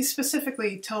 Yeah, because he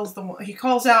specifically tells them, he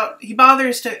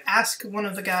bothers to ask one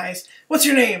of the guys, "What's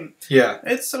your name?" Yeah.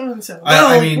 It's so-and-so.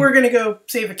 We're going to go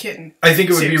save a kitten. I think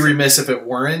it would be remiss if it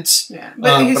weren't. Yeah,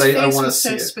 but his face was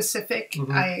so it. specific,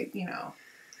 Mm-hmm.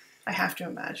 I have to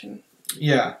imagine.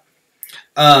 Yeah.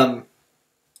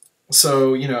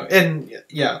 So, and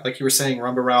yeah, like you were saying,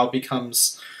 Ramba Ral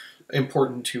becomes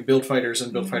important to Build Fighters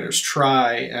and Build Fighters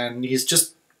Try, and he's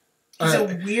just... He's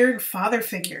a weird father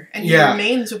figure, and he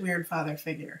remains a weird father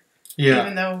figure. Yeah.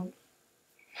 Even though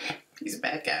he's a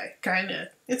bad guy, kind of.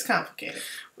 It's complicated.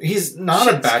 He's not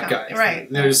a bad guy.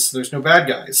 Right. There's no bad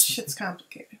guys. Shit's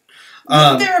complicated.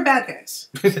 There are bad guys.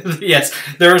 Yes,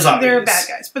 there is obvious. There are bad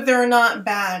guys, but there are not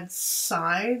bad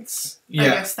sides. Yeah. I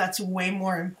guess that's way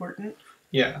more important.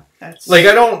 Yeah. Like,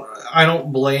 I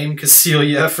don't blame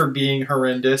Cecilia for being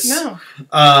horrendous. No.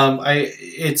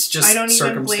 It's just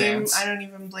circumstance. I don't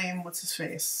even blame what's his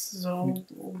face.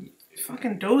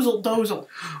 Fucking Dozel.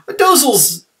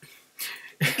 Dozel's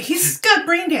he's got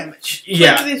brain damage.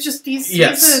 Yeah. Like, it's just he's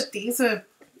an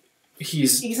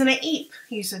ape.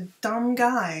 He's a dumb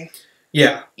guy.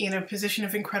 Yeah. In a position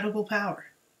of incredible power.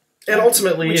 And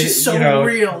ultimately, which is so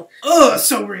real. Ugh,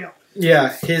 so real.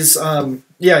 Yeah, his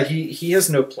he has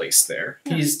no place there.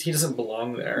 Yeah. He doesn't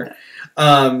belong there.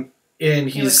 And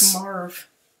he's like Marv.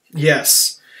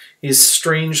 Yes. He's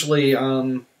strangely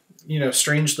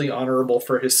strangely honorable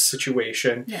for his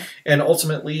situation. Yeah. And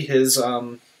ultimately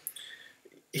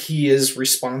he is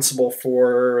responsible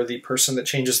for the person that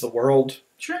changes the world.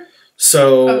 Sure.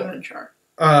 So other than Char.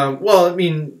 Well, I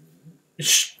mean,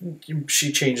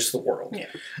 she changes the world. Yeah.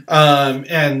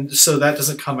 And so that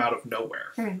doesn't come out of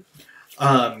nowhere.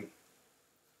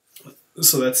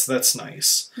 So that's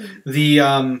nice. The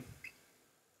I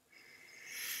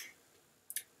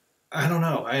don't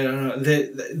know.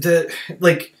 The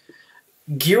like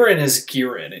Gihren is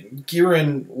Gihren, and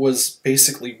Gihren was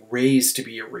basically raised to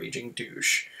be a raging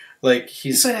douche. Like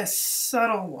he's but a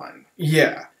subtle one.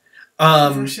 Yeah.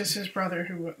 Versus his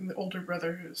brother, the older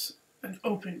brother, who's an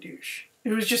open douche. It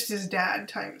was just his dad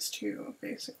times 2,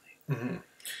 basically. Mm-hmm.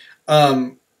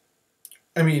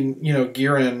 I mean,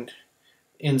 Gihren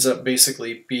ends up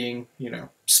basically being,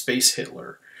 space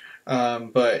Hitler.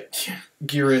 But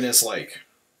Gihren is like,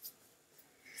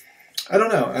 I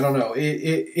don't know.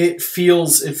 It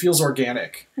feels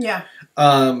organic. Yeah.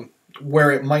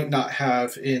 Where it might not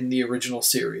have in the original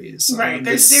series. Right.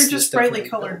 They're just brightly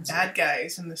colored bad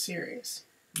guys in the series.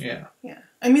 Yeah. Yeah.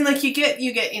 I mean, like, you get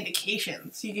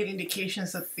indications. You get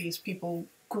indications that these people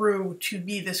grew to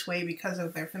be this way because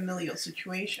of their familial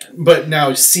situation. But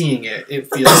now seeing it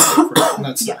feels different. And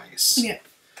that's nice. Yeah.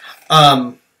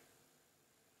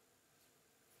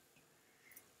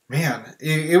 Man,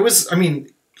 it was, I mean,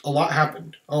 a lot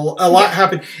happened. A lot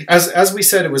happened. As we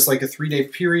said, it was like a 3-day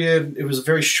period. It was a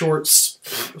very short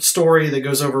story that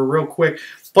goes over real quick,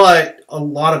 but a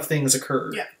lot of things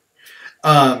occurred. Yeah.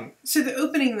 So the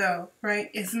opening, though,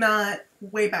 right, is not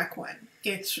way back when.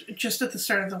 It's just at the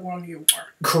start of the World War.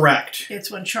 Correct.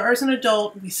 It's when Char's an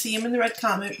adult. We see him in the Red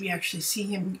Comet. We actually see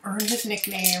him earn his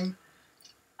nickname.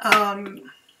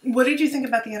 What did you think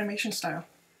about the animation style?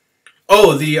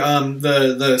 Oh, the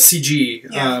CG.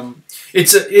 Yeah.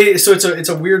 It's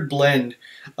a weird blend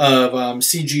of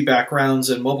CG backgrounds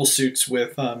and mobile suits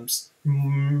with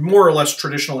more or less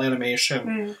traditional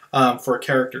animation for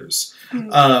characters.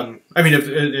 I mean,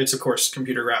 it's of course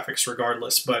computer graphics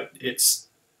regardless, but it's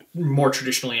more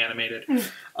traditionally animated.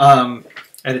 And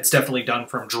it's definitely done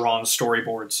from drawn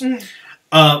storyboards.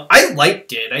 I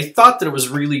liked it. I thought that it was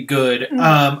really good.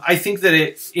 I think that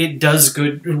it does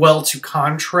well to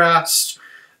contrast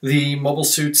the mobile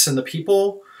suits and the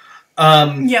people.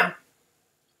 Yeah.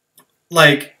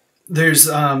 Like there's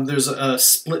a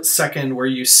split second where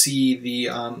you see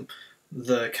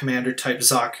the commander type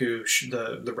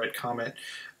Zaku, the red comet,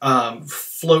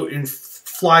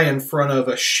 fly in front of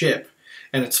a ship,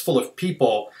 and it's full of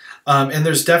people. And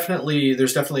there's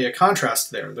definitely a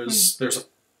contrast there. There's a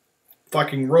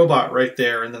fucking robot right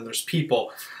there, and then there's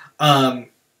people. I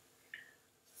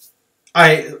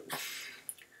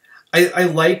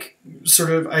like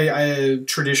sort of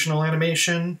traditional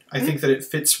animation. I think that it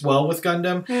fits well with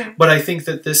Gundam, but I think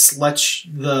that this lets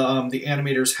the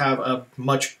animators have a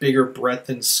much bigger breadth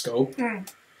and scope.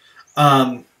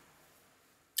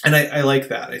 And I like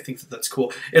that. I think that that's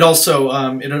cool. It also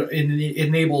it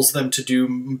enables them to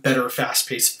do better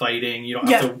fast-paced fighting. You don't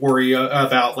have to worry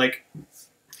about, like,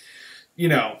 you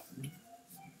know,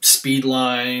 speed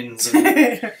lines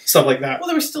and stuff like that. Well,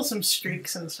 there were still some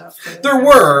streaks and stuff. There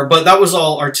were, but that was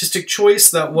all artistic choice.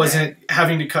 That wasn't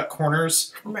having to cut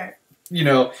corners. Right. You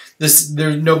know,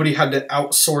 nobody had to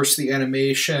outsource the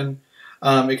animation.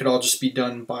 It could all just be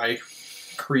done by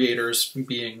creators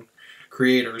being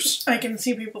creators. I can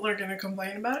see people are going to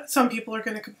complain about it. Some people are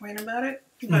going to complain about it,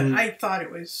 but I thought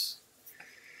it was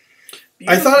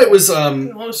beautiful. I thought it was well,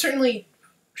 it was certainly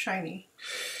shiny.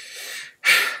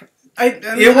 I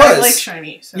like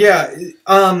shiny. So. Yeah.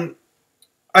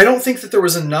 I don't think that there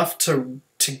was enough to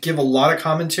give a lot of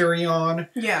commentary on.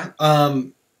 Yeah.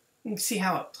 You can see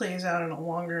how it plays out in a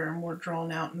longer and more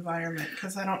drawn out environment,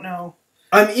 because I don't know.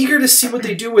 I'm eager to see what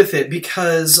they do with it,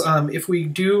 because if we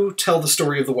do tell the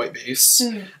story of the White Base,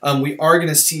 we are going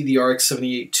to see the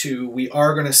RX-78-2. We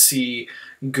are going to see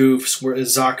Goofs,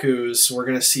 Zaku's. We're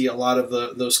going to see a lot of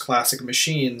those classic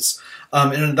machines.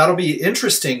 And that'll be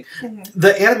interesting.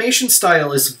 The animation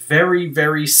style is very,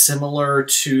 very similar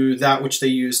to that which they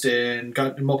used in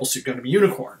Mobile Suit Gundam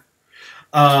Unicorn.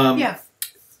 Yeah.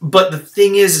 But the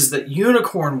thing is that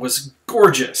Unicorn was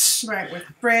gorgeous. Right, with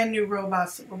brand new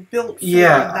robots that were built for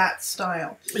that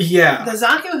style. Yeah. The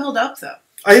Zaku held up, though.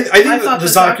 I think the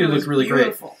Zaku looked really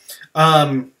beautiful.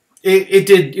 Great.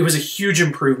 It was a huge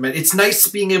improvement. It's nice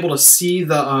being able to see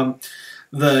the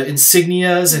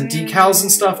insignias and decals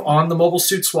and stuff on the mobile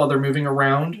suits while they're moving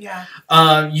around. Yeah.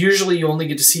 Usually you only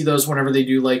get to see those whenever they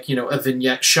do, like, you know, a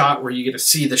vignette shot where you get to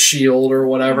see the shield or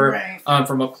whatever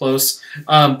from up close.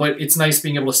 But it's nice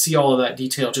being able to see all of that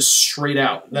detail just straight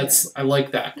out. I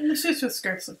like that. And the suits with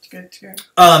skirts looked good too.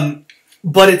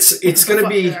 But it's going to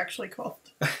be they're actually called.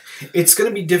 It's going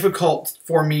to be difficult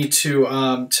for me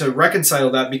to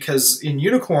reconcile that, because in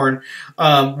Unicorn,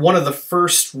 one of the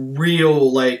first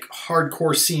real, like,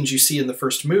 hardcore scenes you see in the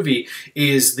first movie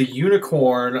is the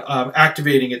Unicorn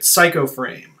activating its Psycho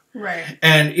Frame. Right.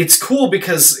 And it's cool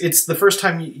because it's the first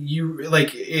time you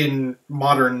like, in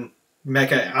modern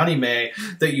mecha anime,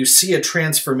 that you see a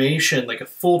transformation, like a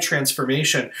full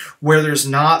transformation, where there's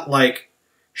not, like,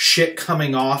 shit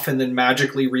coming off and then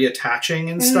magically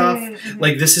reattaching and stuff.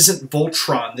 Like, this isn't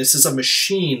Voltron. This is a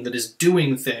machine that is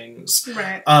doing things.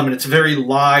 Right. And it's very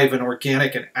live and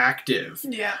organic and active.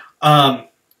 Yeah. And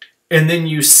then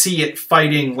you see it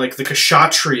fighting, like, the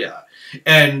Kshatriya.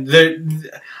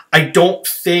 And I don't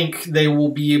think they will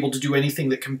be able to do anything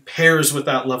that compares with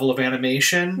that level of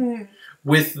animation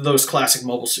with those classic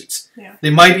mobile suits. Yeah. They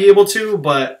might be able to,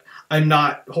 but I'm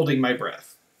not holding my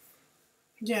breath.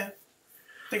 Yeah.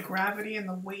 The gravity and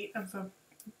the weight of the...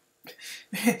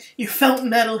 you felt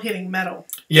metal hitting metal.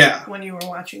 Yeah. When you were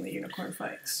watching the Unicorn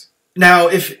fights. Now,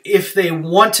 if they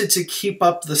wanted to keep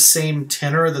up the same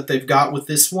tenor that they've got with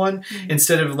this one,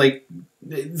 instead of, like,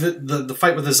 the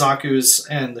fight with the Zakus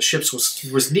and the ships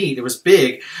was neat, it was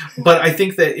big, but I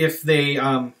think that if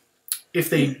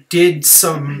they did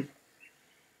some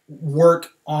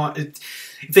work on it,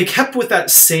 if they kept with that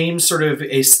same sort of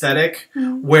aesthetic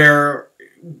where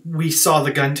we saw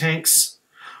the gun tanks,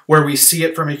 where we see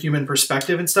it from a human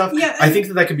perspective and stuff, I think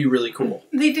that could be really cool.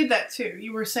 They did that too.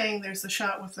 You were saying there's the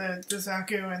shot with the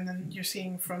Zaku, and then you're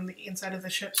seeing from the inside of the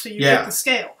ship, so you get the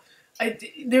scale.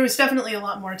 There was definitely a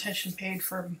lot more attention paid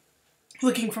for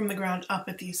looking from the ground up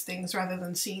at these things rather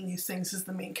than seeing these things as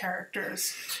the main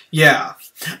characters. Yeah.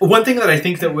 One thing that I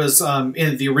think that was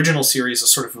in the original series a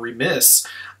sort of remiss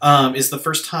is the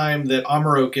first time that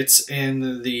Amuro gets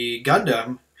in the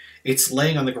Gundam, it's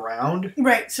laying on the ground.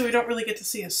 Right, so we don't really get to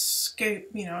see a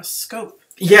scope.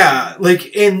 Yeah,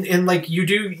 like like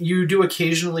you do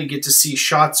occasionally get to see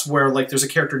shots where, like, there's a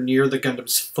character near the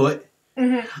Gundam's foot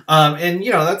And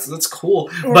you know that's cool.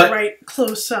 Or but right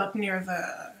close up near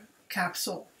the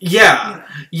capsule. Yeah, you know.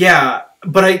 yeah.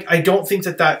 But I don't think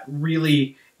that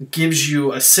really gives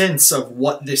you a sense of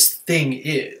what this thing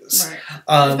is. Right.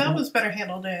 That was better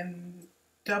handled in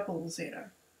Double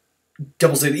Zeta.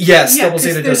 Double Zeta, yes. Yeah, Double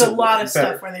Zeta there's does a lot of better.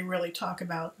 stuff where they really talk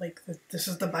about like this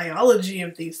is the biology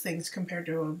of these things compared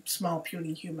to a small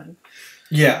puny human.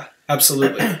 Yeah,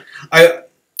 absolutely. I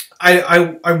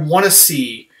want to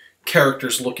see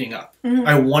characters looking up.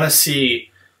 I want to see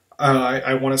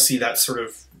I want to see that sort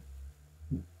of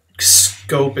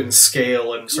scope and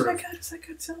scale and sort of. Oh my god, is that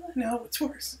Godzilla? No, it's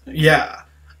worse. Yeah,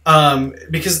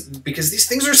 because these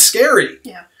things are scary.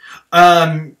 Yeah.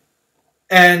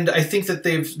 And I think that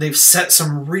they've set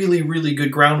some really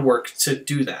good groundwork to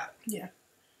do that. Yeah,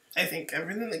 I think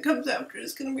everything that comes after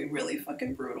is going to be really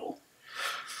fucking brutal.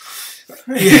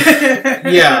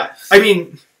 Yeah. I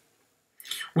mean,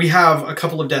 we have a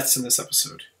couple of deaths in this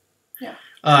episode. Yeah.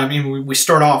 I mean, we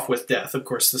start off with death. Of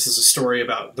course, this is a story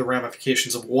about the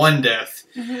ramifications of one death.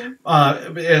 And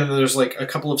there's like a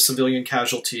couple of civilian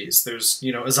casualties. There's,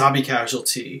 a zombie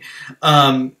casualty.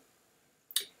 And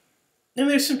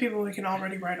there's some people we can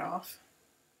already write off.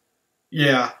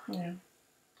 Yeah. Yeah.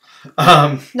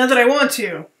 Not that I want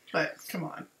to, but come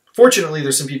on. Fortunately,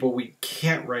 there's some people we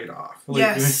can't write off.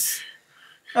 Yes.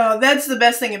 Oh, that's the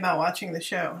best thing about watching the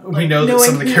show. Like, we know that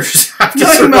some of the characters have to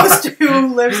survive. Knowing most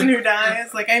who lives and who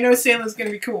dies. Like, I know Sayla's going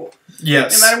to be cool.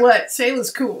 Yes. No matter what,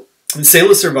 Sayla's cool. And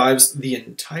Sayla survives the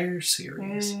entire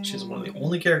series. She's one of the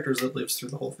only characters that lives through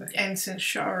the whole thing. And since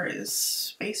Shar is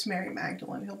Space Mary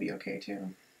Magdalene, he'll be okay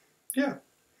too. Yeah.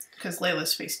 Because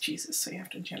Layla's Space Jesus, so you have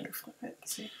to gender flip it.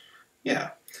 See? Yeah.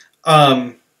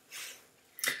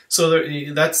 So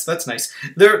that's nice.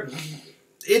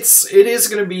 It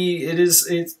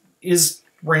is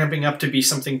ramping up to be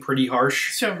something pretty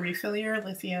harsh. So refill your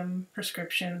lithium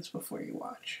prescriptions before you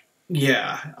watch.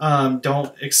 Yeah.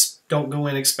 Don't go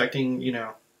in expecting,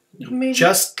 Maybe.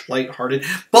 just lighthearted.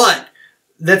 But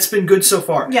that's been good so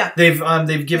far. Yeah.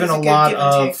 They've given a lot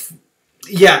of.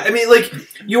 Yeah, I mean, like,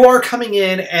 you are coming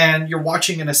in and you're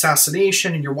watching an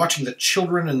assassination and you're watching the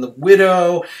children and the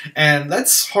widow, and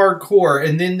that's hardcore.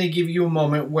 And then they give you a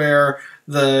moment where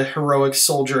the heroic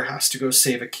soldier has to go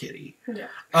save a kitty. Yeah.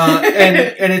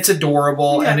 And it's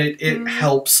adorable, yeah. and it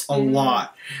helps a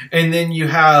lot. And then you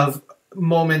have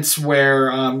moments where,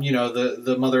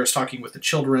 the mother is talking with the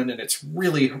children, and it's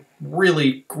really,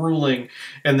 really grueling,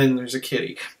 and then there's a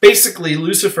kitty. Basically,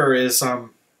 Lucifer is, I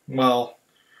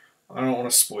don't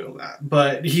want to spoil that,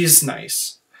 but he's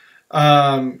nice.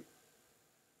 And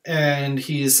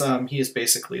he is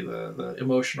basically the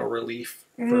emotional relief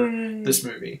for this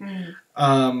movie.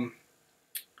 And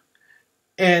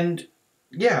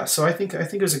yeah, so I think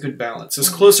it was a good balance. It's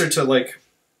closer to like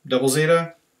Double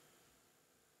Zeta.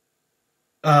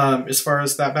 As far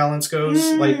as that balance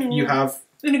goes, like you have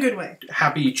in a good way,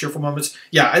 happy, cheerful moments.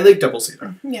 Yeah, I like Double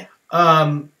Zeta. Yeah.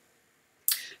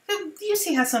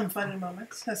 UC has some funny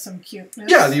moments, has some cuteness.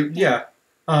 Yeah,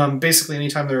 basically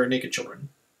anytime there are naked children.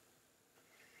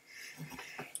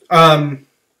 But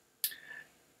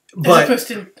as opposed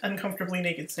to uncomfortably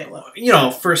naked Sayla.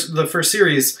 The first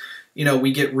series,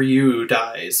 we get Ryu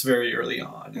dies very early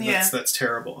on, and that's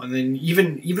terrible. And then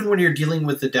even when you're dealing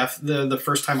with the death, the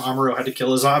first time Amuro had to kill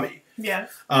Azabi. Yeah.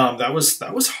 That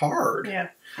was hard. Yeah.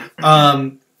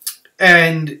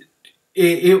 And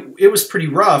it was pretty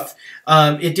rough.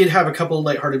 It did have a couple of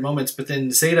lighthearted moments, but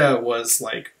then Zeta was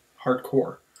like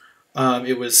hardcore.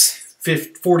 It was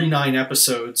 49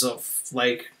 episodes of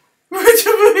like.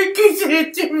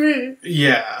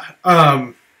 Yeah.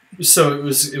 So it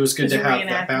was good to have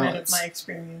that balance. Of my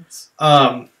experience.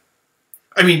 I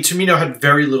mean, Tomino had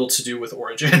very little to do with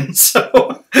Origin,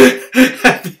 so.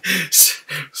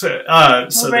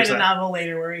 We'll write a novel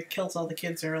later where he kills all the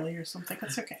kids early or something.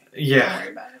 That's okay. Yeah. Don't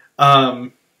worry about it.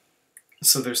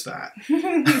 So there's that.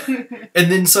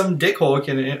 And then some dickhole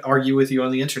can argue with you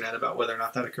on the internet about whether or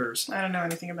not that occurs. I don't know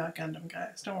anything about Gundam,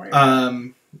 guys. Don't worry about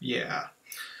it. Yeah.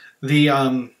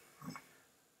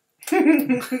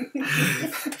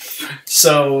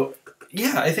 So,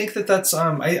 yeah, I think that's,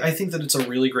 I think that it's a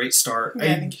really great start.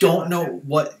 Yeah, I don't know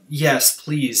what, yes,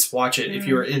 please watch it. If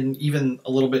you're even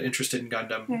a little bit interested in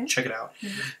Gundam, check it out.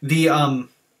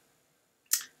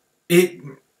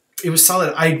 It was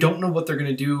solid. I don't know what they're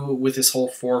going to do with this whole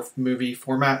 4-movie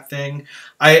format thing.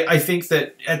 I think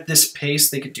that at this pace,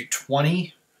 they could do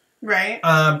 20. Right.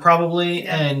 Probably,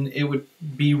 and it would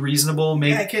be reasonable.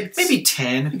 Maybe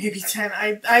 10. Maybe 10.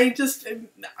 I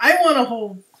want a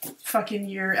whole fucking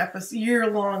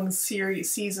year-long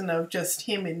season of just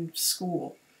him in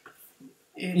school.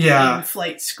 in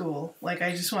flight school. Like,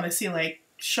 I just want to see, like,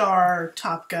 Char,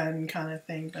 Top Gun kind of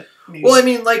thing. But maybe. Well, I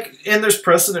mean, like, and there's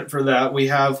precedent for that. We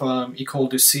have École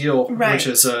du Ciel, which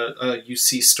is a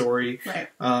UC story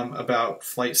about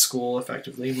flight school,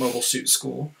 effectively, mobile suit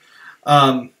school.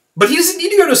 But he doesn't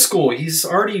need to go to school. He's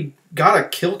already got a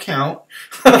kill count.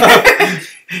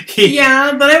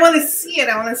 Yeah, but I want to see it.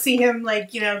 I want to see him,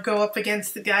 like, go up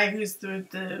against the guy who's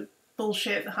the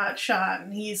bullshit hot shot,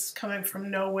 and he's coming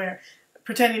from nowhere,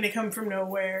 pretending to come from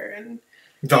nowhere, and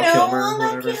Val Kilmer, all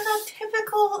that, whatever. that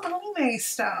typical anime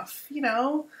stuff.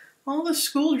 All the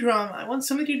school drama. I want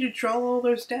somebody to draw all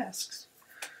those desks.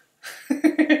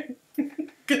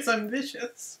 Because I'm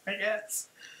vicious, I guess.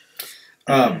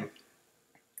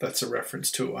 That's a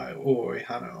reference to Oi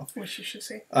Hano. Which you should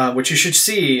see. Which you should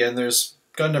see, and there's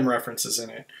Gundam references in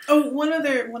it. Oh, one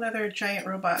other giant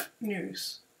robot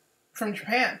news from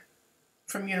Japan,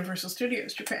 from Universal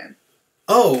Studios Japan.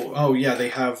 Oh yeah, they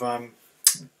have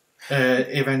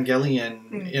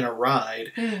Evangelion in a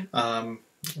ride.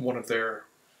 One of their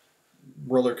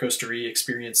roller coastery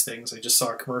experience things. I just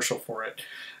saw a commercial for it.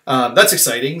 That's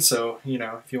exciting. So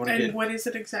if you want to get. And what is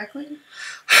it exactly?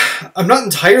 I'm not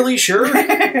entirely sure.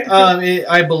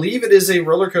 I believe it is a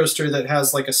roller coaster that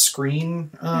has like a screen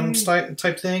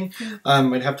type thing.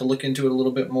 I'd have to look into it a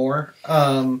little bit more.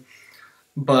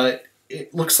 But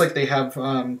it looks like they have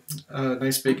a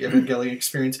nice big Evangelion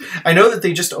experience. I know that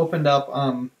they just opened up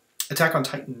Attack on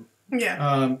Titan.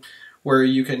 Yeah. Where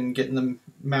you can get in the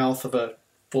mouth of a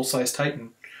full-size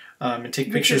Titan. And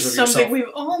take pictures of yourself. Something we've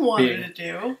all wanted to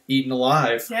do. Eaten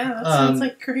alive. Yeah, that sounds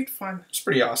like great fun. It's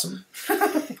pretty awesome.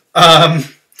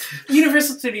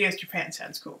 Universal Studios Japan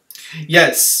sounds cool.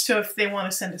 Yes. So if they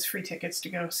want to send us free tickets to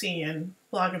go see and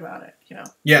blog about it,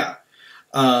 Yeah.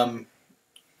 And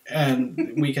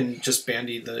we can just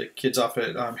bandy the kids off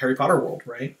at Harry Potter World,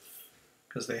 right?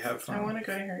 Because they have... I want to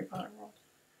go to Harry Potter World.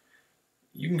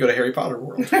 You can go to Harry Potter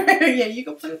World. Yeah, you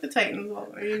go play with the Titans.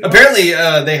 Apparently,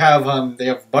 they have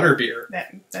butterbeer.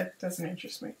 That doesn't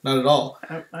interest me. Not at all.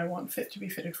 I want fit to be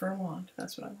fitted for a wand.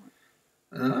 That's what I want.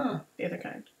 Ah. The other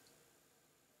kind.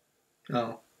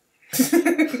 Oh.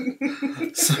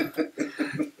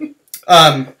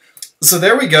 So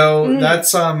there we go.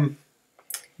 That's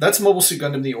Mobile Suit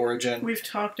Gundam: The Origin. We've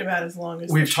talked about as long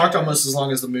as we've talked almost as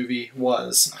long as the movie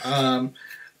was. And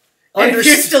if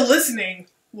you're still listening.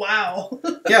 Wow.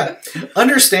 Yeah.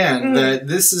 Understand that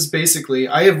this is basically,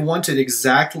 I have wanted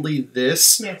exactly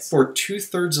this for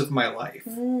 2/3 of my life.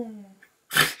 And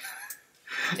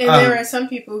there are some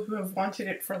people who have wanted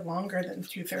it for longer than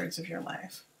 2/3 of your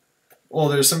life. Well,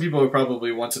 there's some people who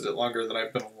probably wanted it longer than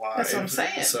I've been alive. That's what I'm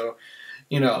saying. So,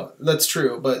 that's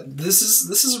true. But this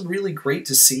is really great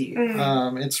to see.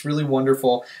 It's really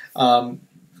wonderful.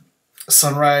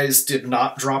 Sunrise did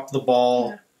not drop the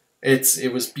ball. Yeah.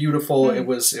 It was beautiful. It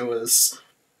was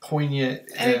poignant,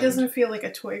 and it doesn't feel like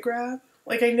a toy grab.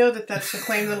 Like, I know that's the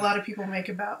claim that a lot of people make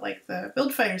about like the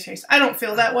Build Fighter series. I don't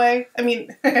feel that way. I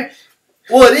mean,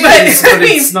 well, it is, but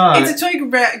it's not. It's a toy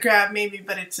grab, maybe,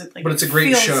 but it's a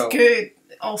great show. Feels good,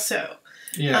 also.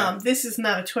 Yeah. This is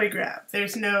not a toy grab.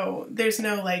 There's no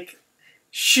like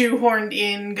shoehorned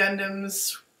in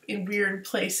Gundams in weird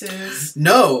places.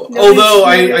 No, although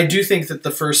I do think that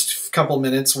the first couple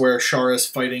minutes where Char is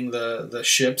fighting the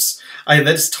ships, that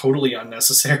is totally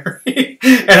unnecessary.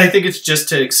 And I think it's just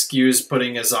to excuse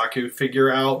putting a Zaku figure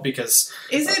out because...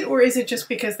 Is it, or is it just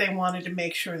because they wanted to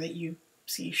make sure that you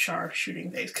see Char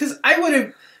shooting things? Because I would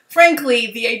have...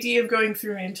 Frankly, the idea of going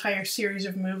through an entire series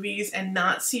of movies and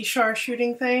not see Char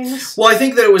shooting things... Well, I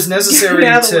think that it was necessary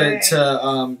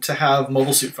to have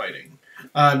mobile suit fighting.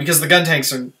 Because the gun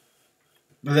tanks are...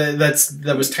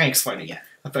 That was tanks fighting,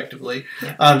 effectively.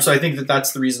 Yeah. So I think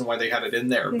that's the reason why they had it in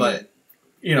there. But,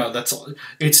 that's all.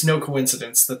 It's no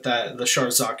coincidence that the Char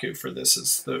Zaku for this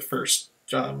is the first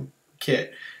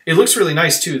kit. It looks really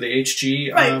nice, too, the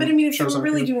HG. Right, but I mean, if they were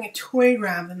really doing a toy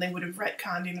grab, then they would have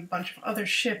retconned in a bunch of other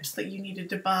ships that you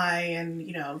needed to buy, and,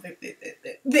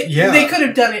 they could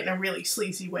have done it in a really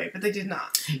sleazy way, but they did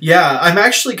not. Yeah, I'm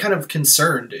actually kind of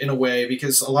concerned, in a way,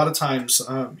 because a lot of times,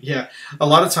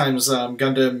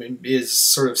 Gundam is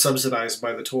sort of subsidized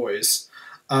by the toys.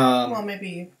 Well,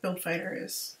 maybe Build Fighter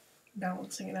is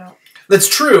balancing it out. That's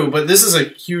true, but this is a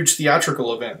huge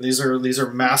theatrical event. These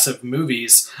are massive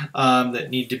movies that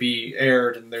need to be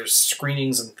aired, and there's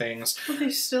screenings and things. Well,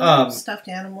 there's still stuffed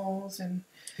animals and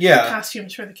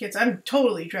costumes for the kids. I'm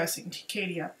totally dressing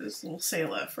Katie up as little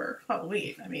Sayla for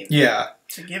Halloween. I mean,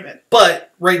 it's a given.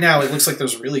 But right now, it looks like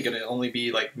there's really going to only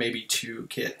be like maybe 2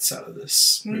 kits out of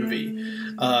this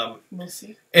movie. We'll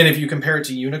see. And if you compare it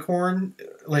to Unicorn,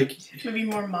 like maybe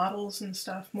more models and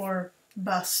stuff, more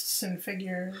busts and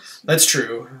figures. That's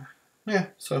true. Yeah,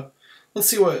 so let's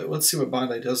see what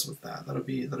Bandai does with that. That'll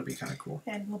be kind of cool.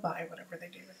 And we'll buy whatever they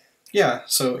do with it. Yeah,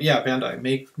 so yeah, Bandai,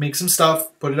 make some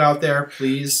stuff, put it out there,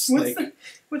 please.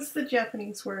 What's the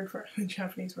Japanese word for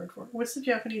What's the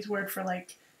Japanese word for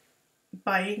like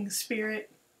buying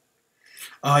spirit?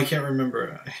 Oh, I can't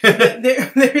remember.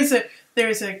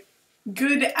 there's a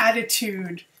good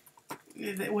attitude.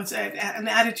 What's an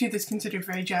attitude that's considered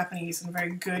very Japanese and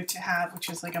very good to have, which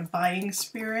is like a buying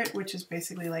spirit, which is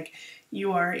basically like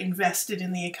you are invested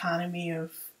in the economy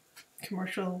of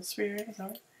commercial spirit. Is that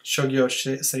right? Shogyo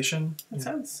Seishin?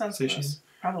 That sounds close.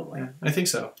 Probably. Yeah, I think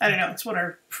so. I don't know. It's what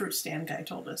our fruit stand guy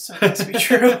told us, so it must be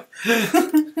true.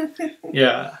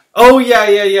 Yeah. Oh,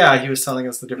 yeah. He was telling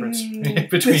us the difference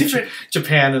between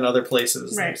Japan and other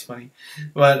places. Right. That's funny.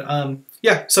 But,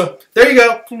 yeah, so there you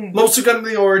go. Mobile Suit Gundam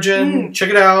The Origin.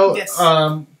 Check it out. Yes.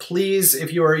 Please,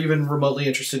 if you are even remotely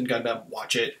interested in Gundam,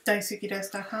 watch it.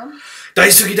 Daisukidesu.com?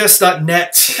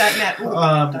 Daisukidesu.net.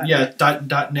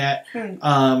 .net. .net.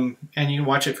 And you can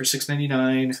watch it for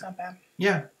 $6.99. It's not bad.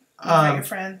 Yeah. Invite your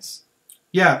friends.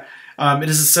 Yeah. It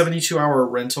is a 72-hour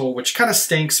rental, which kind of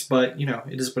stinks, but, you know,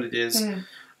 it is what it is.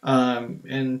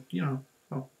 And, you know,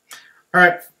 well. All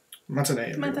right.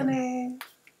 Matane. Matane.